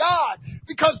praising God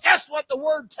because that's what the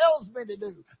Word tells me to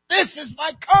do. This is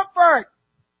my comfort.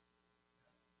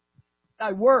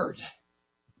 Thy Word,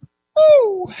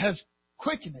 has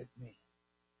quickened me.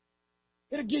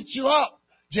 It'll get you up,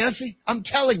 Jesse. I'm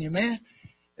telling you, man.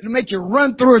 It'll make you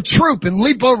run through a troop and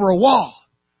leap over a wall.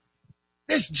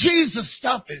 This Jesus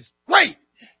stuff is great.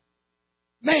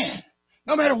 Man,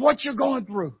 no matter what you're going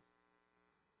through,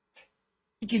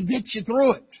 He can get you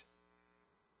through it.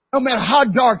 No matter how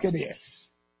dark it is.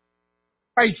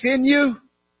 Christ in you,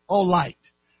 oh light.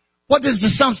 What does the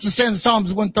psalmist say in Psalms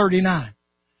 139?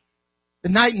 The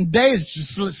night and day is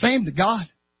just the same to God.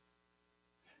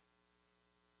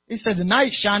 He said the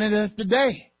night shineth as the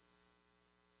day.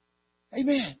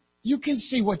 Amen. You can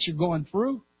see what you're going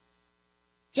through.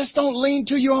 Just don't lean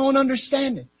to your own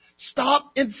understanding.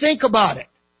 Stop and think about it.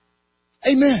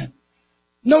 Amen.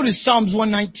 Notice Psalms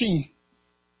 119.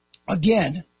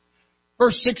 Again,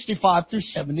 verse 65 through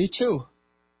 72.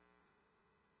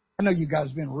 I know you guys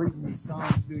have been reading these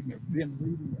Psalms, dude. You've been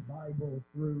reading the Bible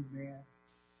through, man.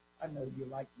 I know you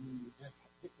like me. You just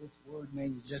get this word,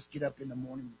 man. You just get up in the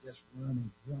morning, you just run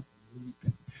and jump and leap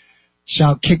and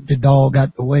shout, kick the dog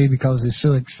out the way because it's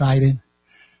so excited.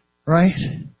 Right?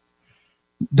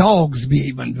 Dogs be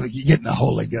even getting the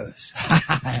Holy Ghost.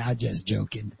 I'm just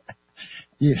joking.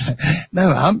 Yeah. No,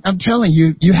 I'm telling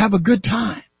you, you have a good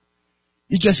time.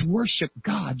 You just worship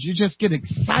God. You just get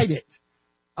excited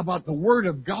about the Word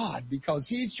of God because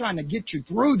He's trying to get you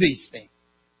through these things.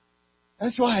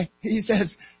 That's why He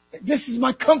says, this is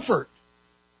my comfort.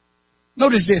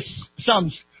 Notice this,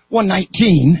 Psalms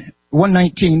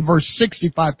 119 verse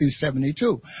 65 through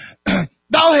 72.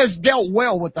 Thou hast dealt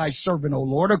well with thy servant, O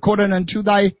Lord, according unto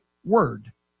thy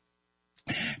word.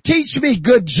 Teach me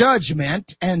good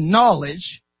judgment and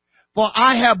knowledge, for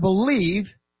I have believed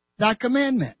thy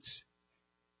commandments.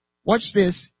 Watch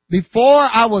this. Before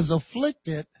I was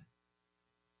afflicted,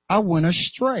 I went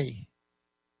astray.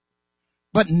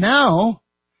 But now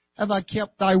have I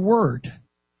kept thy word.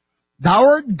 Thou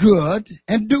art good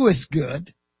and doest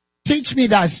good. Teach me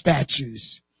thy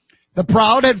statutes. The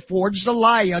proud had forged a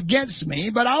lie against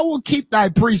me, but I will keep thy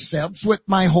precepts with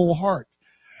my whole heart.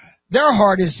 Their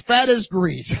heart is fat as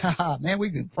grease. Man,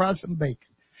 we can fry some bacon.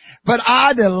 But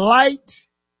I delight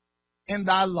in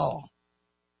thy law.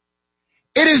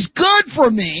 It is good for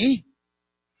me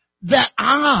that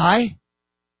I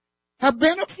have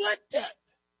been afflicted.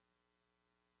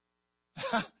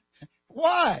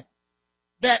 Why?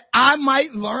 That I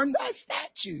might learn thy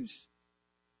statutes.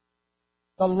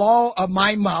 The law of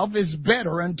my mouth is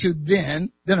better unto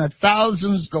them than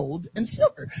 1,000 gold and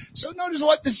silver. So notice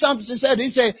what the psalmist said. He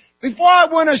said, before I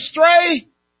went astray,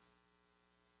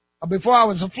 or before I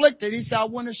was afflicted, he said, I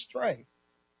went astray.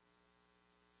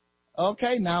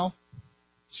 Okay, now,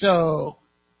 so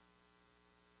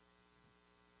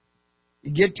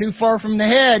you get too far from the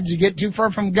head, you get too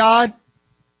far from God,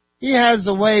 He has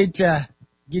a way to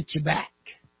get you back.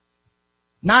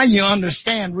 Now you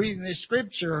understand reading this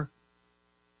scripture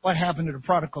what happened to the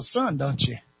prodigal son, don't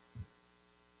you?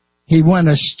 He went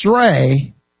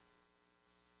astray,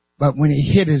 but when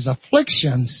he hit his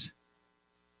afflictions,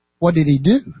 what did he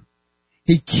do?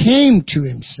 He came to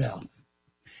himself.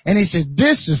 And he said,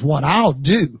 this is what I'll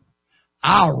do.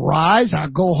 I'll rise,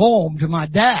 I'll go home to my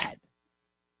dad.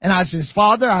 And I says,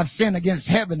 Father, I've sinned against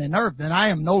heaven and earth, and I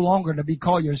am no longer to be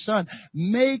called your son.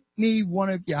 Make me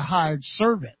one of your hired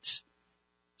servants.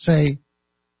 Say,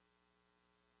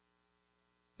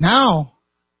 now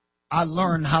I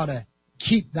learn how to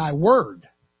keep thy word.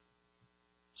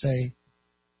 Say,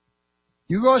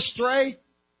 you go astray,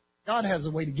 God has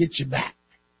a way to get you back.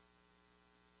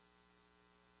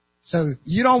 So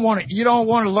you don't want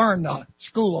to learn the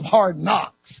school of hard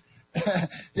knocks.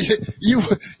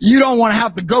 you don't want to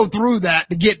have to go through that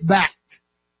to get back.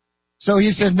 So he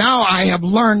said, now I have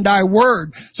learned thy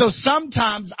word. So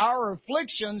sometimes our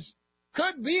afflictions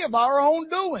could be of our own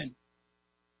doing.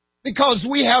 Because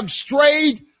we have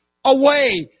strayed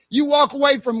away. You walk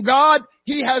away from God,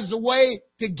 He has a way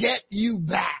to get you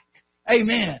back.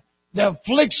 Amen. The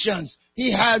afflictions,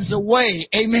 He has a way.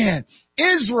 Amen.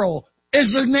 Israel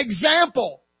is an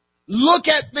example. Look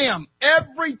at them.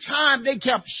 Every time they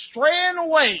kept straying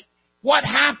away, what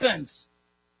happens?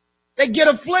 They get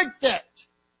afflicted.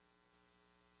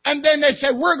 And then they say,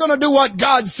 we're going to do what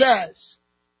God says.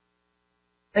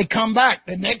 They come back.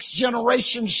 The next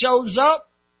generation shows up.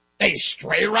 They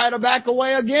stray right back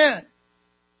away again.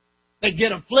 They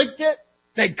get afflicted.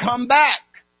 They come back.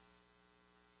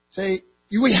 See,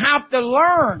 we have to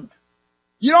learn.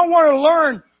 You don't want to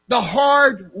learn the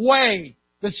hard way,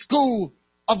 the school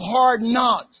of hard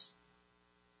knocks.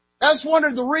 That's one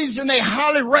of the reasons they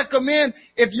highly recommend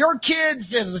if your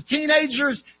kids as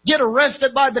teenagers get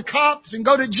arrested by the cops and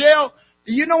go to jail,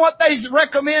 you know what they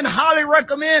recommend, highly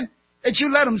recommend? That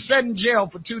you let them sit in jail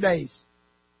for 2 days.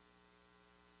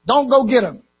 Don't go get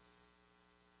them.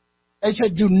 They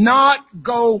said, do not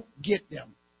go get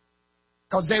them.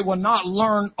 Because they will not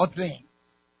learn a thing.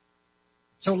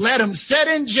 So let them sit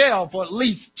in jail for at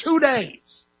least 2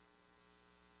 days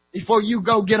before you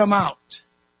go get them out.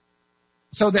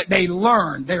 So that they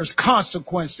learn there's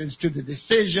consequences to the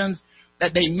decisions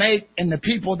that they make and the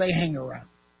people they hang around.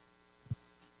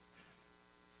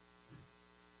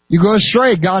 You go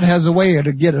astray, God has a way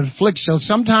to get an affliction. So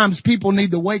sometimes people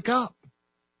need to wake up.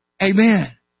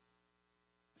 Amen.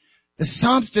 The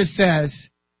psalmist says,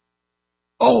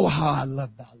 oh, how I love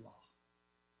thy law.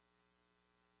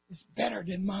 It's better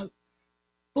than my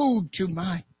food to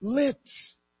my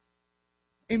lips.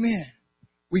 Amen.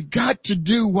 We got to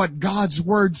do what God's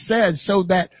word says so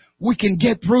that we can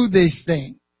get through this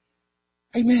thing.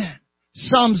 Amen.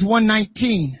 Psalms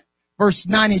 119, verse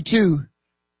 92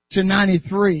 to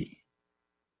 93.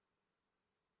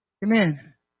 Amen.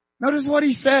 Notice what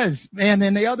he says, man,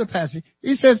 in the other passage.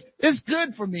 He says, it's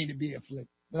good for me to be afflicted,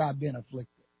 that I've been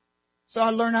afflicted. So I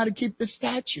learn how to keep the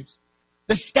statutes.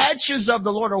 The statutes of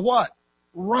the Lord are what?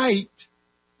 Right.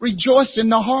 Rejoice in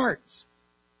the heart.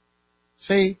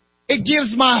 See, it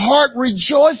gives my heart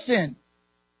rejoicing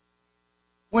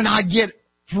when I get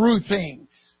through things.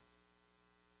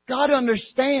 God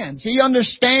understands. He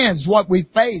understands what we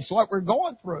face, what we're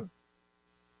going through.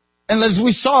 And as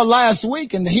we saw last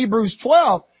week in the Hebrews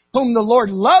 12, whom the Lord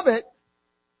loveth,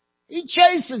 He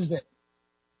chases it.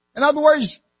 In other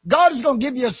words, God is going to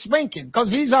give you a spanking because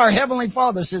He's our Heavenly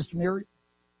Father, Sister Mary.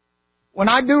 When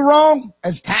I do wrong,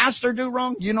 as pastor do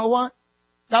wrong, you know what?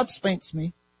 God spanks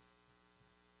me.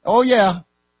 Oh, yeah.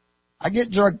 I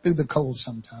get dragged through the cold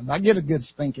sometimes. I get a good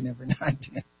spanking every now and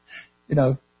then. You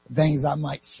know, things I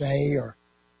might say or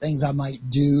things I might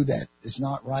do that is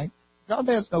not right. God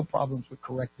has no problems with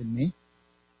correcting me.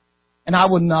 And I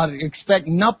would not expect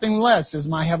nothing less as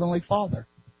my Heavenly Father.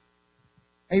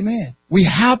 Amen. We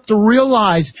have to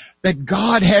realize that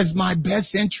God has my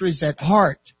best interests at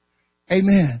heart.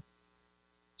 Amen.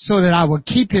 So that I would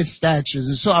keep His statutes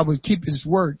and so I would keep His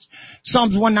words.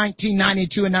 Psalms 119,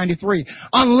 92 and 93.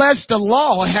 Unless the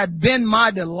law had been my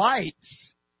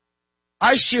delights,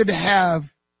 I should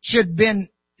then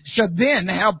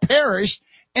have perished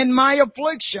in my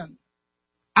affliction.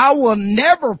 I will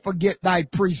never forget thy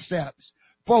precepts,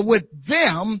 for with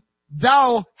them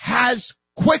thou hast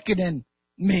quickened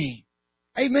me.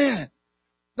 Amen.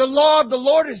 The law of the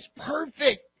Lord is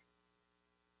perfect.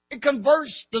 It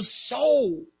converts the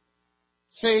soul.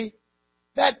 See,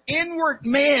 that inward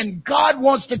man, God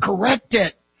wants to correct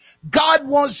it. God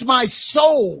wants my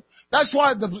soul. That's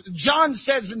why John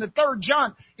says in the 3rd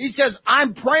John, he says,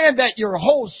 I'm praying that your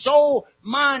whole soul,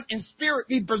 mind, and spirit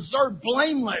be preserved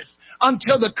blameless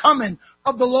until the coming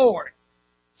of the Lord.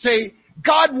 See,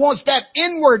 God wants that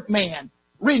inward man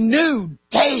renewed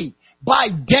day by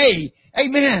day.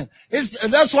 Amen.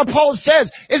 That's what Paul says.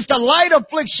 It's the light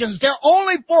afflictions. They're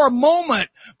only for a moment,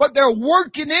 but they're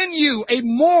working in you a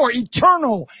more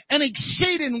eternal and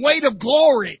exceeding weight of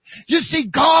glory. You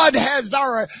see, God has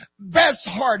our best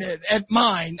hearted at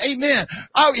mind. Amen.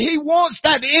 He wants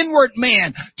that inward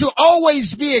man to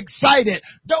always be excited.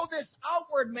 Though this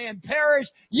outward man perish,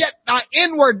 yet our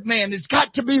inward man has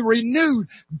got to be renewed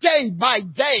day by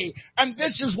day. And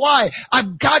this is why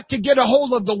I've got to get a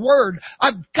hold of the Word.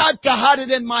 I've got to hide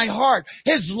it in my heart.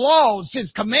 His laws,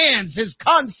 His commands, His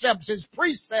concepts, His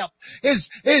precepts,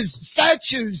 His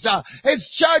statutes,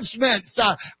 His judgments.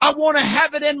 I want to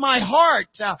have it in my heart.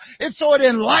 So it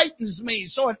enlightens me,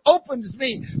 so it opens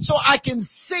me, so I can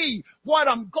see what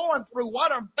I'm going through,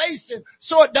 what I'm facing,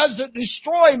 so it doesn't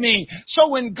destroy me. So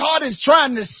when God is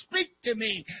trying to speak to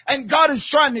me and God is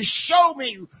trying to show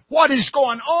me what is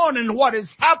going on and what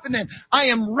is happening, I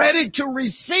am ready to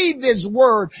receive His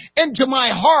word into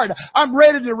my heart. I'm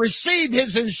ready to receive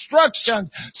His instructions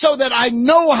so that I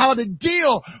know how to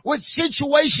deal with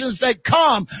situations that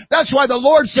come. That's why the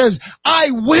Lord says, I,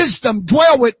 wisdom,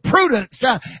 dwell with prudence,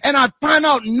 and I find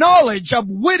out knowledge of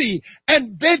witty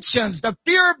inventions. The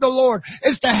fear of the Lord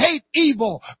is to hate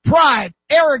evil, pride,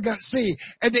 arrogancy,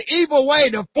 and the evil way,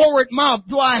 the forward mouth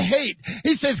do I hate.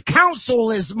 He says,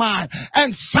 counsel is mine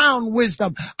and sound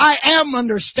wisdom. I am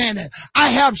understanding.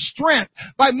 I have strength.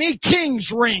 By me kings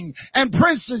reign and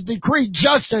princes decree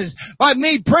justice. By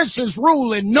me princes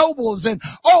rule and nobles and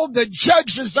all the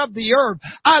judges of the earth.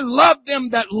 I love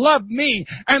them that love me,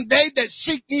 and they that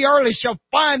seek me early shall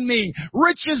find me.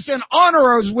 Riches and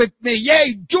honor is with me,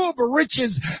 yea, durable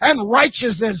riches and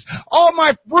righteousness. All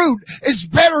my fruit is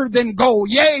better than gold,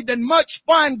 yea, than much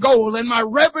fine gold, and my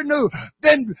revenue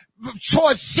than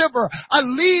choice silver. I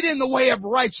lead in the way of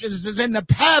righteousness, in the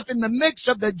path, in the midst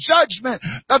of the judgment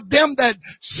of them that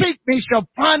seek me shall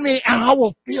find me, and I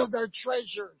will fill their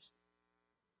treasures.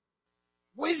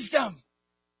 Wisdom.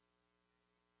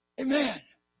 Amen.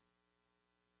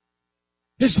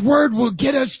 His word will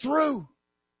get us through.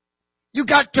 You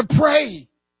got to pray.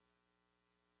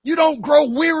 You don't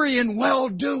grow weary in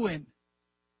well-doing.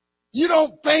 You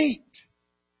don't faint.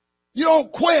 You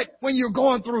don't quit when you're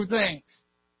going through things.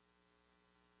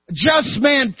 A just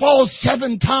man falls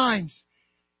 7 times.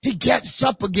 He gets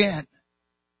up again.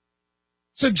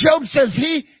 So Job says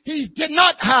he did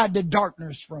not hide the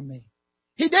darkness from me.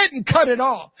 He didn't cut it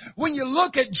off. When you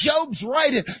look at Job's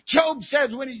writing, Job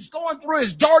says when he's going through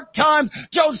his dark times,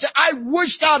 Job said, I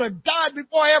wished I'd have died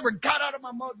before I ever got out of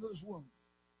my mother's womb.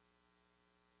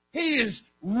 He is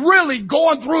really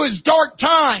going through his dark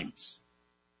times.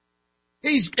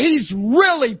 He's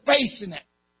really facing it.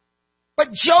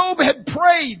 But Job had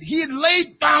prayed. He had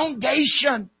laid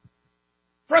foundation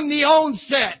from the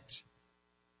onset.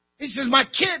 He says, my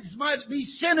kids might be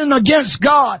sinning against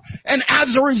God. And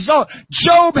as a result,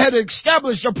 Job had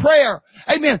established a prayer.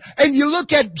 Amen. And you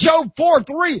look at Job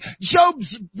 4:3.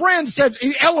 Job's friend said,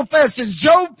 Eliphaz says,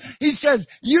 Job, he says,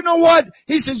 you know what?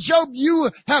 He says, Job, you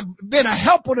have been a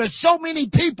helper to so many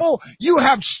people. You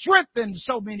have strengthened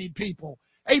so many people.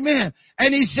 Amen.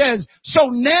 And he says, so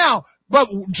now, but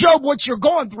Job, what you're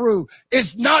going through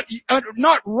is not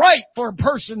right for a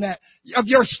person that of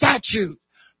your stature.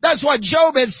 That's why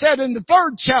Job has said in the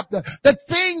 3rd chapter, the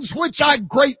things which I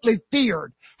greatly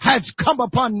feared has come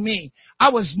upon me.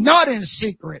 I was not in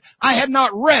secret. I had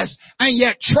not rest, and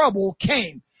yet trouble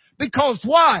came. Because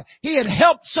why? He had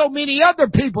helped so many other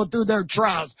people through their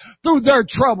trials, through their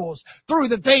troubles, through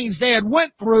the things they had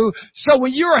went through. So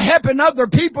when you're helping other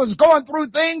people going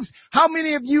through things, how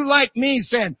many of you like me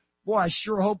saying, boy, I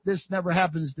sure hope this never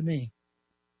happens to me.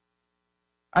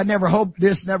 I never hope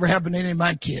this never happened to any of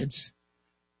my kids.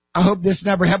 I hope this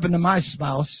never happened to my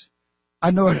spouse.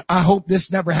 I hope this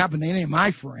never happened to any of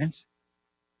my friends.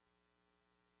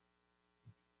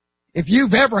 If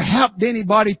you've ever helped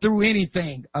anybody through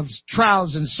anything of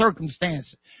trials and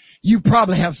circumstances, you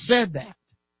probably have said that.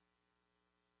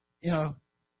 You know,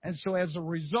 and so as a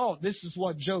result, this is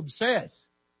what Job says.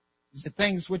 The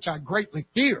things which I greatly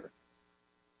fear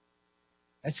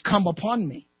has come upon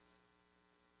me.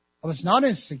 I was not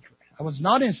in secret. I was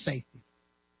not in safety.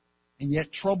 And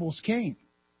yet troubles came.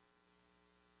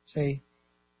 See,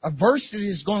 adversity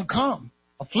is going to come.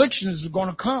 Afflictions are going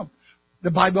to come. The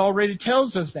Bible already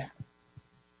tells us that.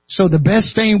 So the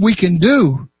best thing we can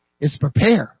do is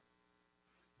prepare.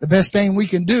 The best thing we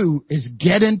can do is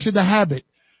get into the habit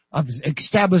of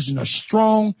establishing a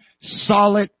strong,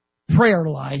 solid prayer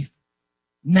life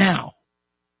now.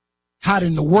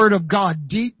 Hiding the Word of God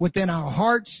deep within our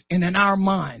hearts and in our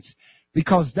minds.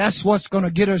 Because that's what's going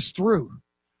to get us through.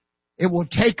 It will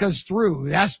take us through.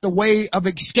 That's the way of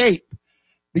escape.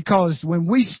 Because when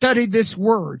we study this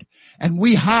Word and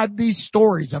we hide these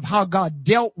stories of how God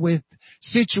dealt with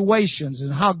situations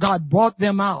and how God brought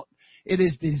them out, it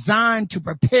is designed to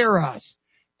prepare us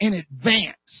in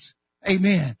advance.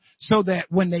 Amen. So that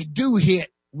when they do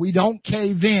hit, we don't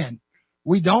cave in.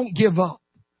 We don't give up.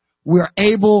 We're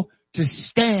able to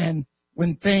stand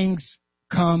when things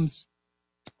comes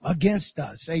against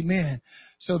us. Amen.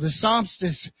 So the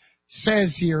psalmist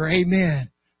says here, amen,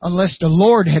 unless the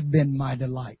Lord had been my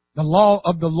delight. The law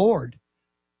of the Lord,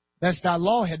 that's thy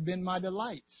law had been my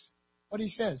delights. What he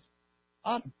says,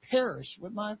 I'd perish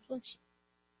with my affliction.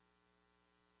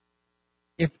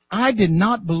 If I did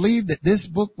not believe that this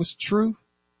book was true,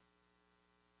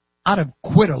 I'd have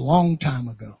quit a long time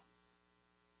ago.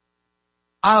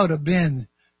 I would have been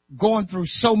going through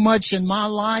so much in my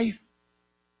life.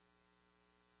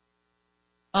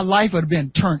 My life would have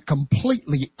been turned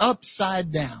completely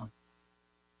upside down.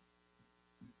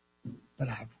 But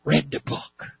I've read the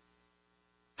book.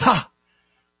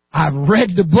 I've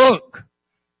read the book.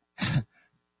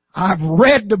 I've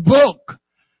read the book.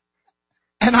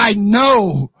 And I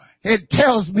know it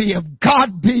tells me if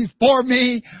God be for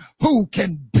me, who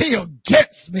can be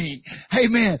against me?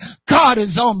 Amen. God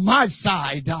is on my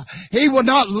side. He will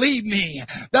not leave me.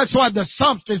 That's why the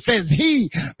psalmist says, he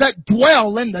that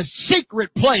dwell in the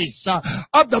secret place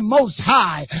of the Most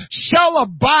High shall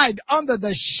abide under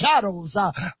the shadows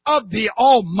of the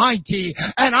Almighty.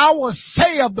 And I will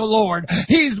say of the Lord,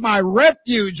 He's my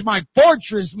refuge, my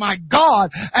fortress, my God,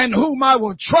 and whom I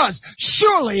will trust.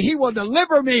 Surely He will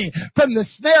deliver me from the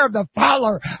snare of the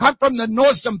fowler and from the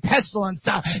noisome pestilence.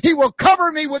 He He will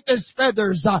cover me with His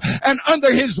feathers, and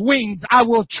under His wings I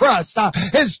will trust.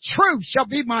 His truth shall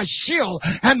be my shield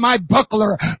and my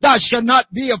buckler. Thou shalt not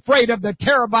be afraid of the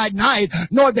terror by night,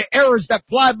 nor the arrows that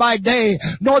fly by day,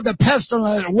 nor the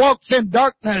pestilence that walks in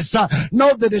darkness,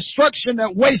 nor the destruction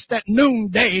that wastes at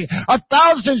noonday.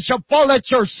 1,000 shall fall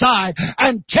at your side,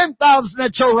 and 10,000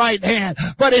 at your right hand,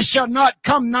 but it shall not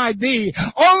come nigh thee.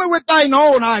 Only with thine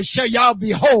own eyes shall thou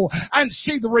behold, and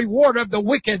see the reward of the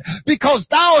wicked, because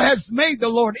thou hast made the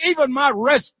Lord, even my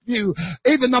rescue,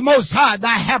 even the Most High,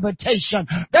 thy habitation.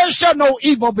 There shall no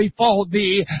evil befall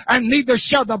thee, and neither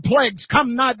shall the plagues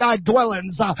come nigh thy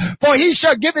dwellings. For He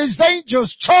shall give His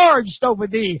angels charged over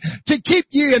thee, to keep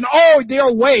you in all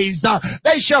their ways.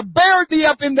 They shall bear thee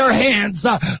up in their hands,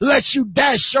 lest you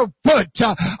dash your foot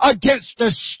against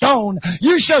a stone.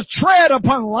 You shall tread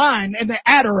upon lion and the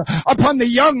adder, upon the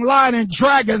young lion and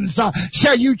dragons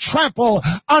shall you trample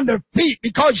under feet,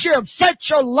 because you have set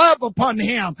your love upon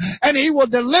Him, and He will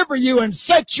deliver you and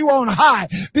set you on high,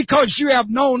 because you have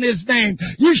known His name.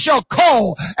 You shall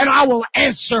call, and I will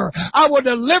answer. I will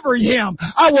deliver him.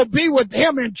 I will be with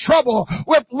him in trouble.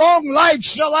 With long life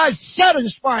shall I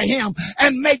satisfy him,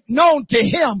 and make known to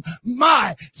him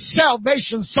my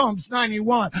salvation. Psalms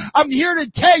 91. I'm here to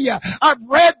tell you, I've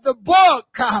read the book.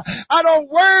 I don't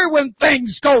worry when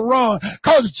things go wrong,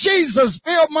 because Jesus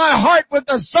filled my heart with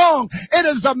a song. It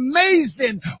is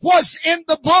amazing what's in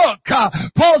the book.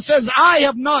 Paul says, I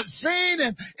have not seen,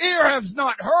 and ear has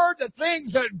not heard the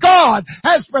things that God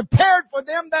has prepared for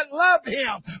them that love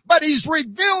Him. But He's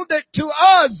revealed it to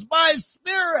us by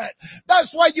Spirit.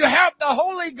 That's why you have the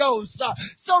Holy Ghost.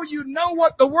 So you know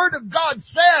what the Word of God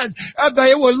says.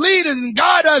 It will lead and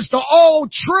guide us to all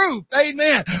truth.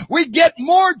 Amen. We get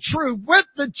more truth with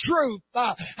the truth.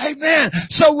 Amen.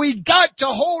 So we got to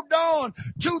hold on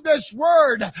to this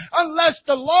Word. Unless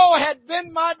the law had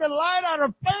been my delight, I'd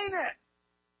have fainted.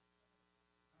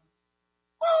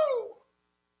 Woo!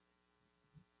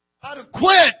 I'd have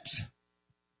quit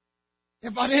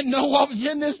if I didn't know what was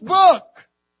in this book.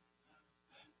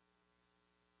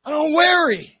 I don't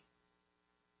worry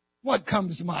what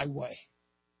comes my way.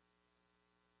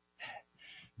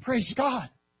 Praise God.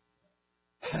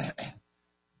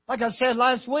 Like I said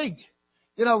last week,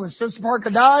 when Sister Parker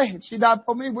died, she died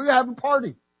for me, we were having a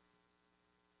party.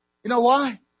 You know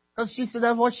why? Because she said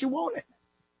that's what she wanted.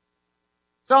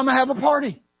 So I'm going to have a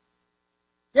party.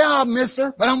 Yeah, I miss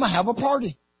her, but I'm going to have a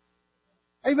party.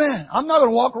 Amen. I'm not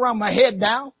going to walk around my head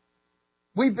down,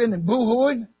 weeping and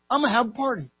boo-hooing. I'm going to have a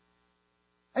party.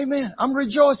 Amen. I'm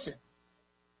rejoicing.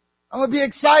 I'm going to be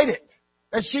excited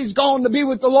that she's gone to be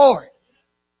with the Lord.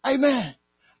 Amen.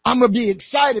 I'm going to be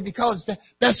excited because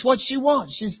that's what she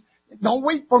wants. Don't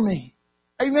weep for me.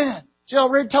 Amen. She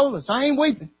already told us, I ain't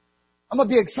weeping. I'm going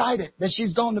to be excited that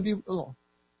she's gone to be with the Lord.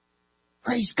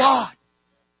 Praise God.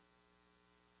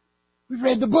 We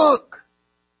read the book.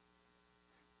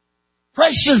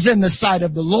 Precious in the sight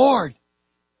of the Lord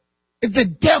is the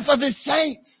death of His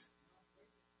saints.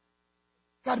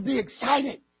 Got to be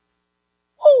excited.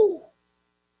 Oh!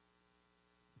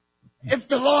 If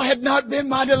the law had not been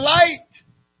my delight,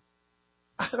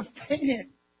 I'd have fainted.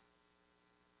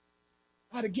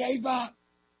 I'd have gave up.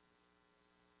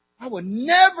 I would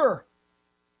never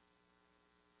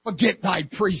forget thy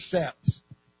precepts.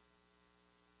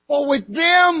 For with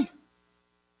them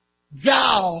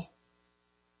thou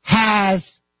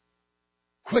hast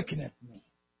quickened me.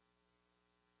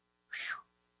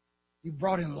 You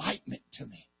brought enlightenment to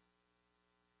me.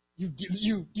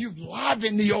 You've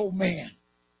livened the old man.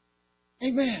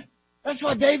 Amen. That's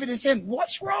why David is saying,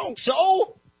 what's wrong,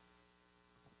 soul?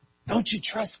 Don't you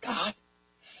trust God?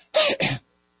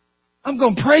 I'm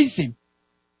going to praise Him.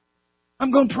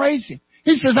 I'm going to praise Him.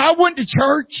 He says, I went to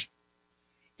church.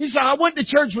 He said, I went to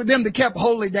church with them that kept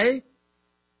holy day.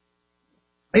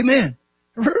 Amen.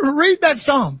 Read that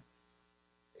psalm.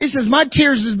 He says, my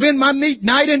tears has been my meat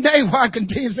night and day. While I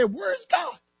continue to say, where's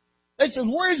God? They said,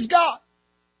 where's God?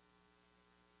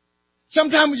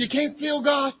 Sometimes when you can't feel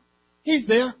God, He's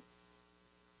there.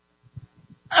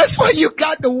 That's why you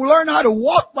got to learn how to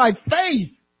walk by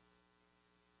faith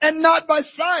and not by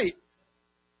sight.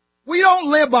 We don't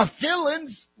live by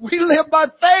feelings. We live by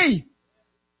faith.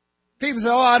 People say,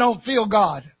 oh, I don't feel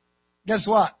God. Guess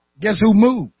what? Guess who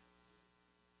moved?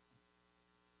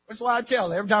 That's why I tell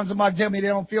them. Every time somebody tell me they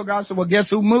don't feel God, I say, well, guess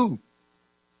who moved?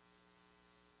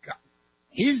 God.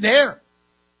 He's there.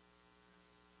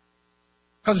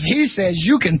 Because He says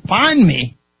you can find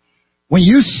me when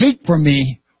you seek for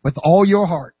me with all your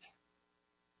heart.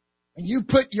 And you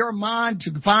put your mind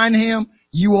to find Him,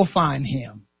 you will find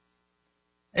Him.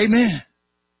 Amen.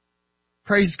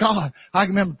 Praise God. I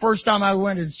can remember the first time I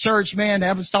went to church, man, the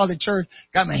apostolic church,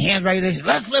 got my hands right there. Said,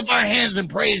 let's lift our hands and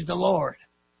praise the Lord.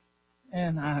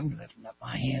 And I'm lifting up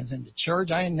my hands in the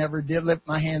church. I never did lift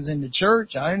my hands in the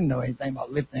church. I didn't know anything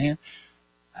about lifting hands.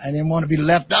 I didn't want to be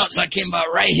left out, so I came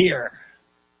about right here.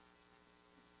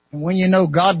 And when you know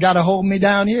God got a hold of me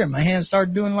down here, my hands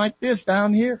started doing like this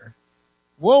down here.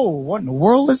 Whoa, what in the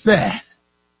world is that?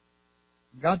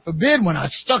 God forbid when I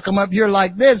stuck them up here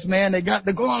like this, man, they got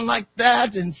to going like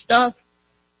that and stuff.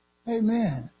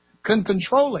 Amen. Couldn't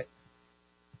control it.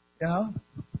 You know?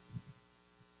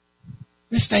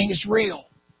 This thing is real.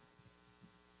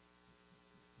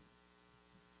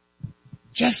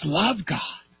 Just love God.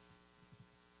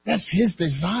 That's His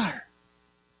desire.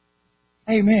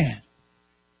 Amen.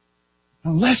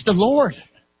 Unless the Lord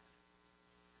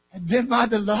had been my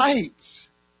delights,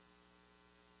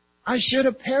 I should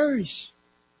have perished.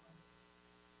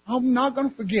 I'm not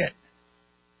going to forget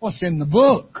what's in the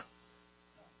book.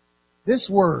 This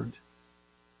word.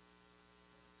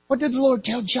 What did the Lord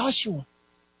tell Joshua?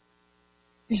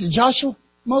 He said, Joshua,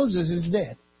 Moses is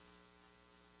dead.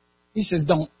 He says,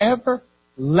 don't ever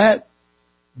let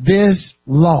this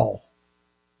law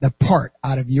depart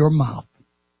out of your mouth.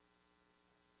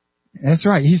 That's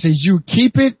right. He says, you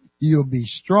keep it, you'll be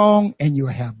strong, and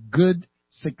you'll have good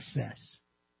success.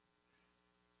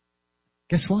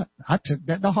 Guess what? I took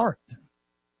that to heart.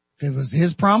 If it was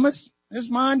His promise,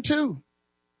 it's mine too.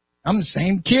 I'm the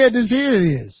same kid as He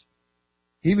is.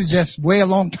 He was just way a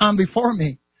long time before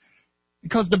me.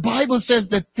 Because the Bible says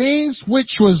the things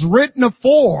which was written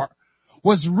afore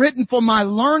was written for my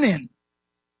learning,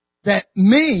 that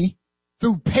me,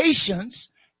 through patience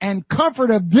and comfort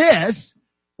of this,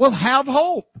 will have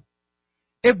hope.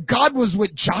 If God was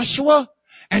with Joshua,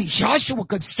 and Joshua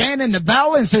could stand in the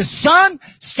valley and say, sun,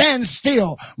 stand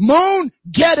still. Moon,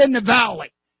 get in the valley.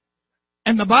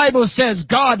 And the Bible says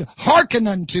God hearkened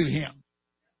unto him.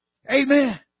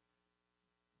 Amen.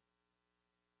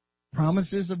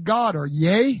 Promises of God are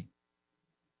yea,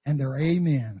 and they're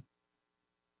amen.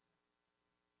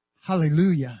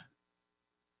 Hallelujah.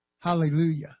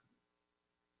 Hallelujah.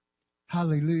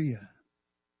 Hallelujah.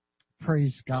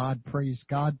 Praise God, praise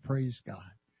God, praise God.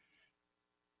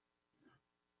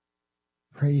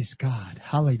 Praise God.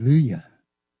 Hallelujah.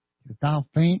 If thou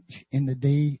faint in the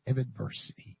day of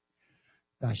adversity,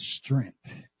 thy strength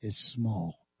is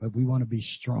small. But we want to be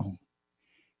strong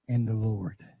in the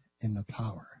Lord, in the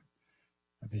power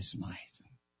of His might.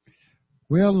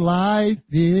 Well, life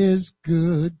is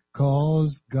good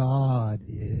 'cause God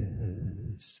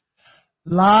is.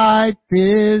 Life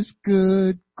is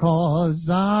good 'cause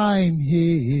I'm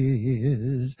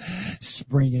His.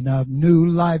 Springing up new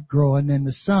life, growing in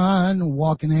the sun,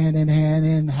 walking hand in hand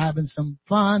and having some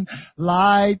fun.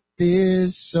 Life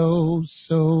is so,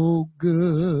 so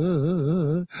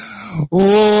good.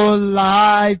 Oh,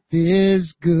 life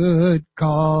is good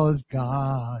 'cause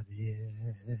God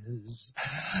is.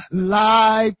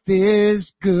 Life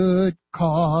is good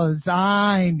 'cause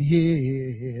I'm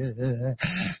here.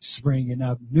 Springing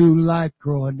up new life,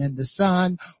 growing in the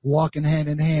sun, walking hand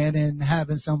in hand and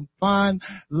having some fun.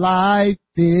 Life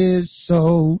is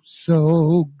so,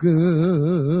 so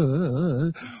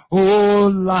good. Oh,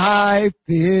 life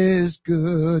is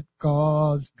good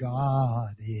 'cause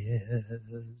God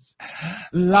is.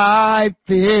 Life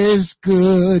is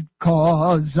good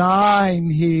 'cause I'm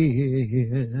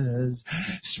His.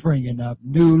 Springing up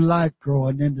new life,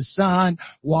 growing in the sun,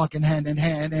 walking hand in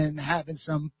hand and having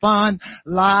some fun.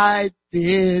 Life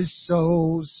is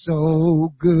so,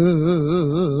 so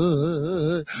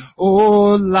good.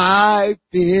 Oh, life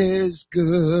is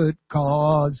good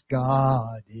 'cause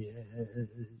God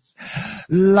is.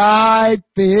 Life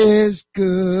is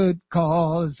good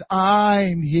 'cause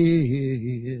I'm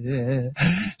here.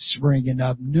 Springing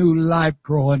up new life,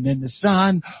 growing in the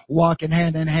sun, walking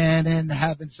hand in hand and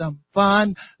having some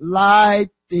fun. Life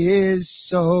is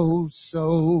so,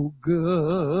 so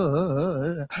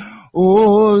good.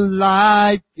 Oh,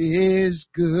 life is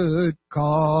good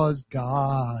 'cause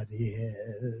God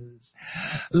is.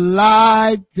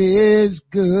 Life is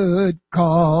good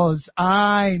 'cause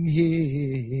I'm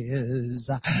His.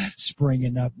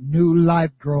 Springing up new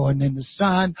life, growing in the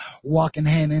sun, walking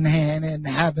hand in hand and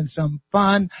having some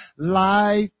fun.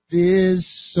 Life is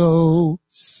so,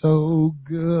 so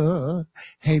good.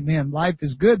 Amen. Life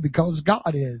is good because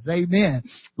God is. Amen.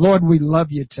 Lord, we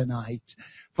love you tonight.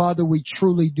 Father, we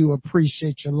truly do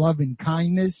appreciate your love and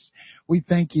kindness. We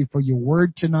thank you for your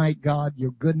word tonight, God.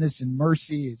 Your goodness and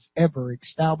mercy is ever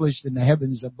established in the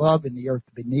heavens above and the earth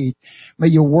beneath. May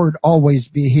your word always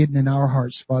be hidden in our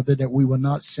hearts, Father, that we will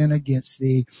not sin against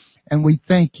thee. And we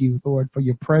thank you, Lord, for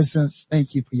your presence.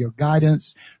 Thank you for your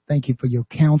guidance. Thank you for your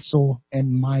counsel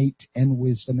and might and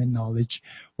wisdom and knowledge.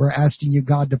 We're asking you,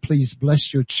 God, to please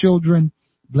bless your children.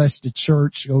 Bless the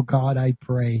church. Oh God, I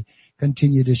pray.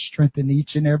 Continue to strengthen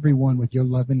each and every one with your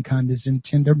love and kindness and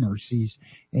tender mercies.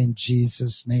 In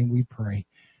Jesus' name we pray.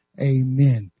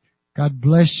 Amen. God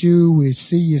bless you. We'll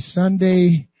see you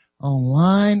Sunday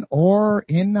online or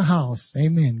in the house.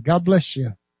 Amen. God bless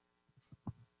you.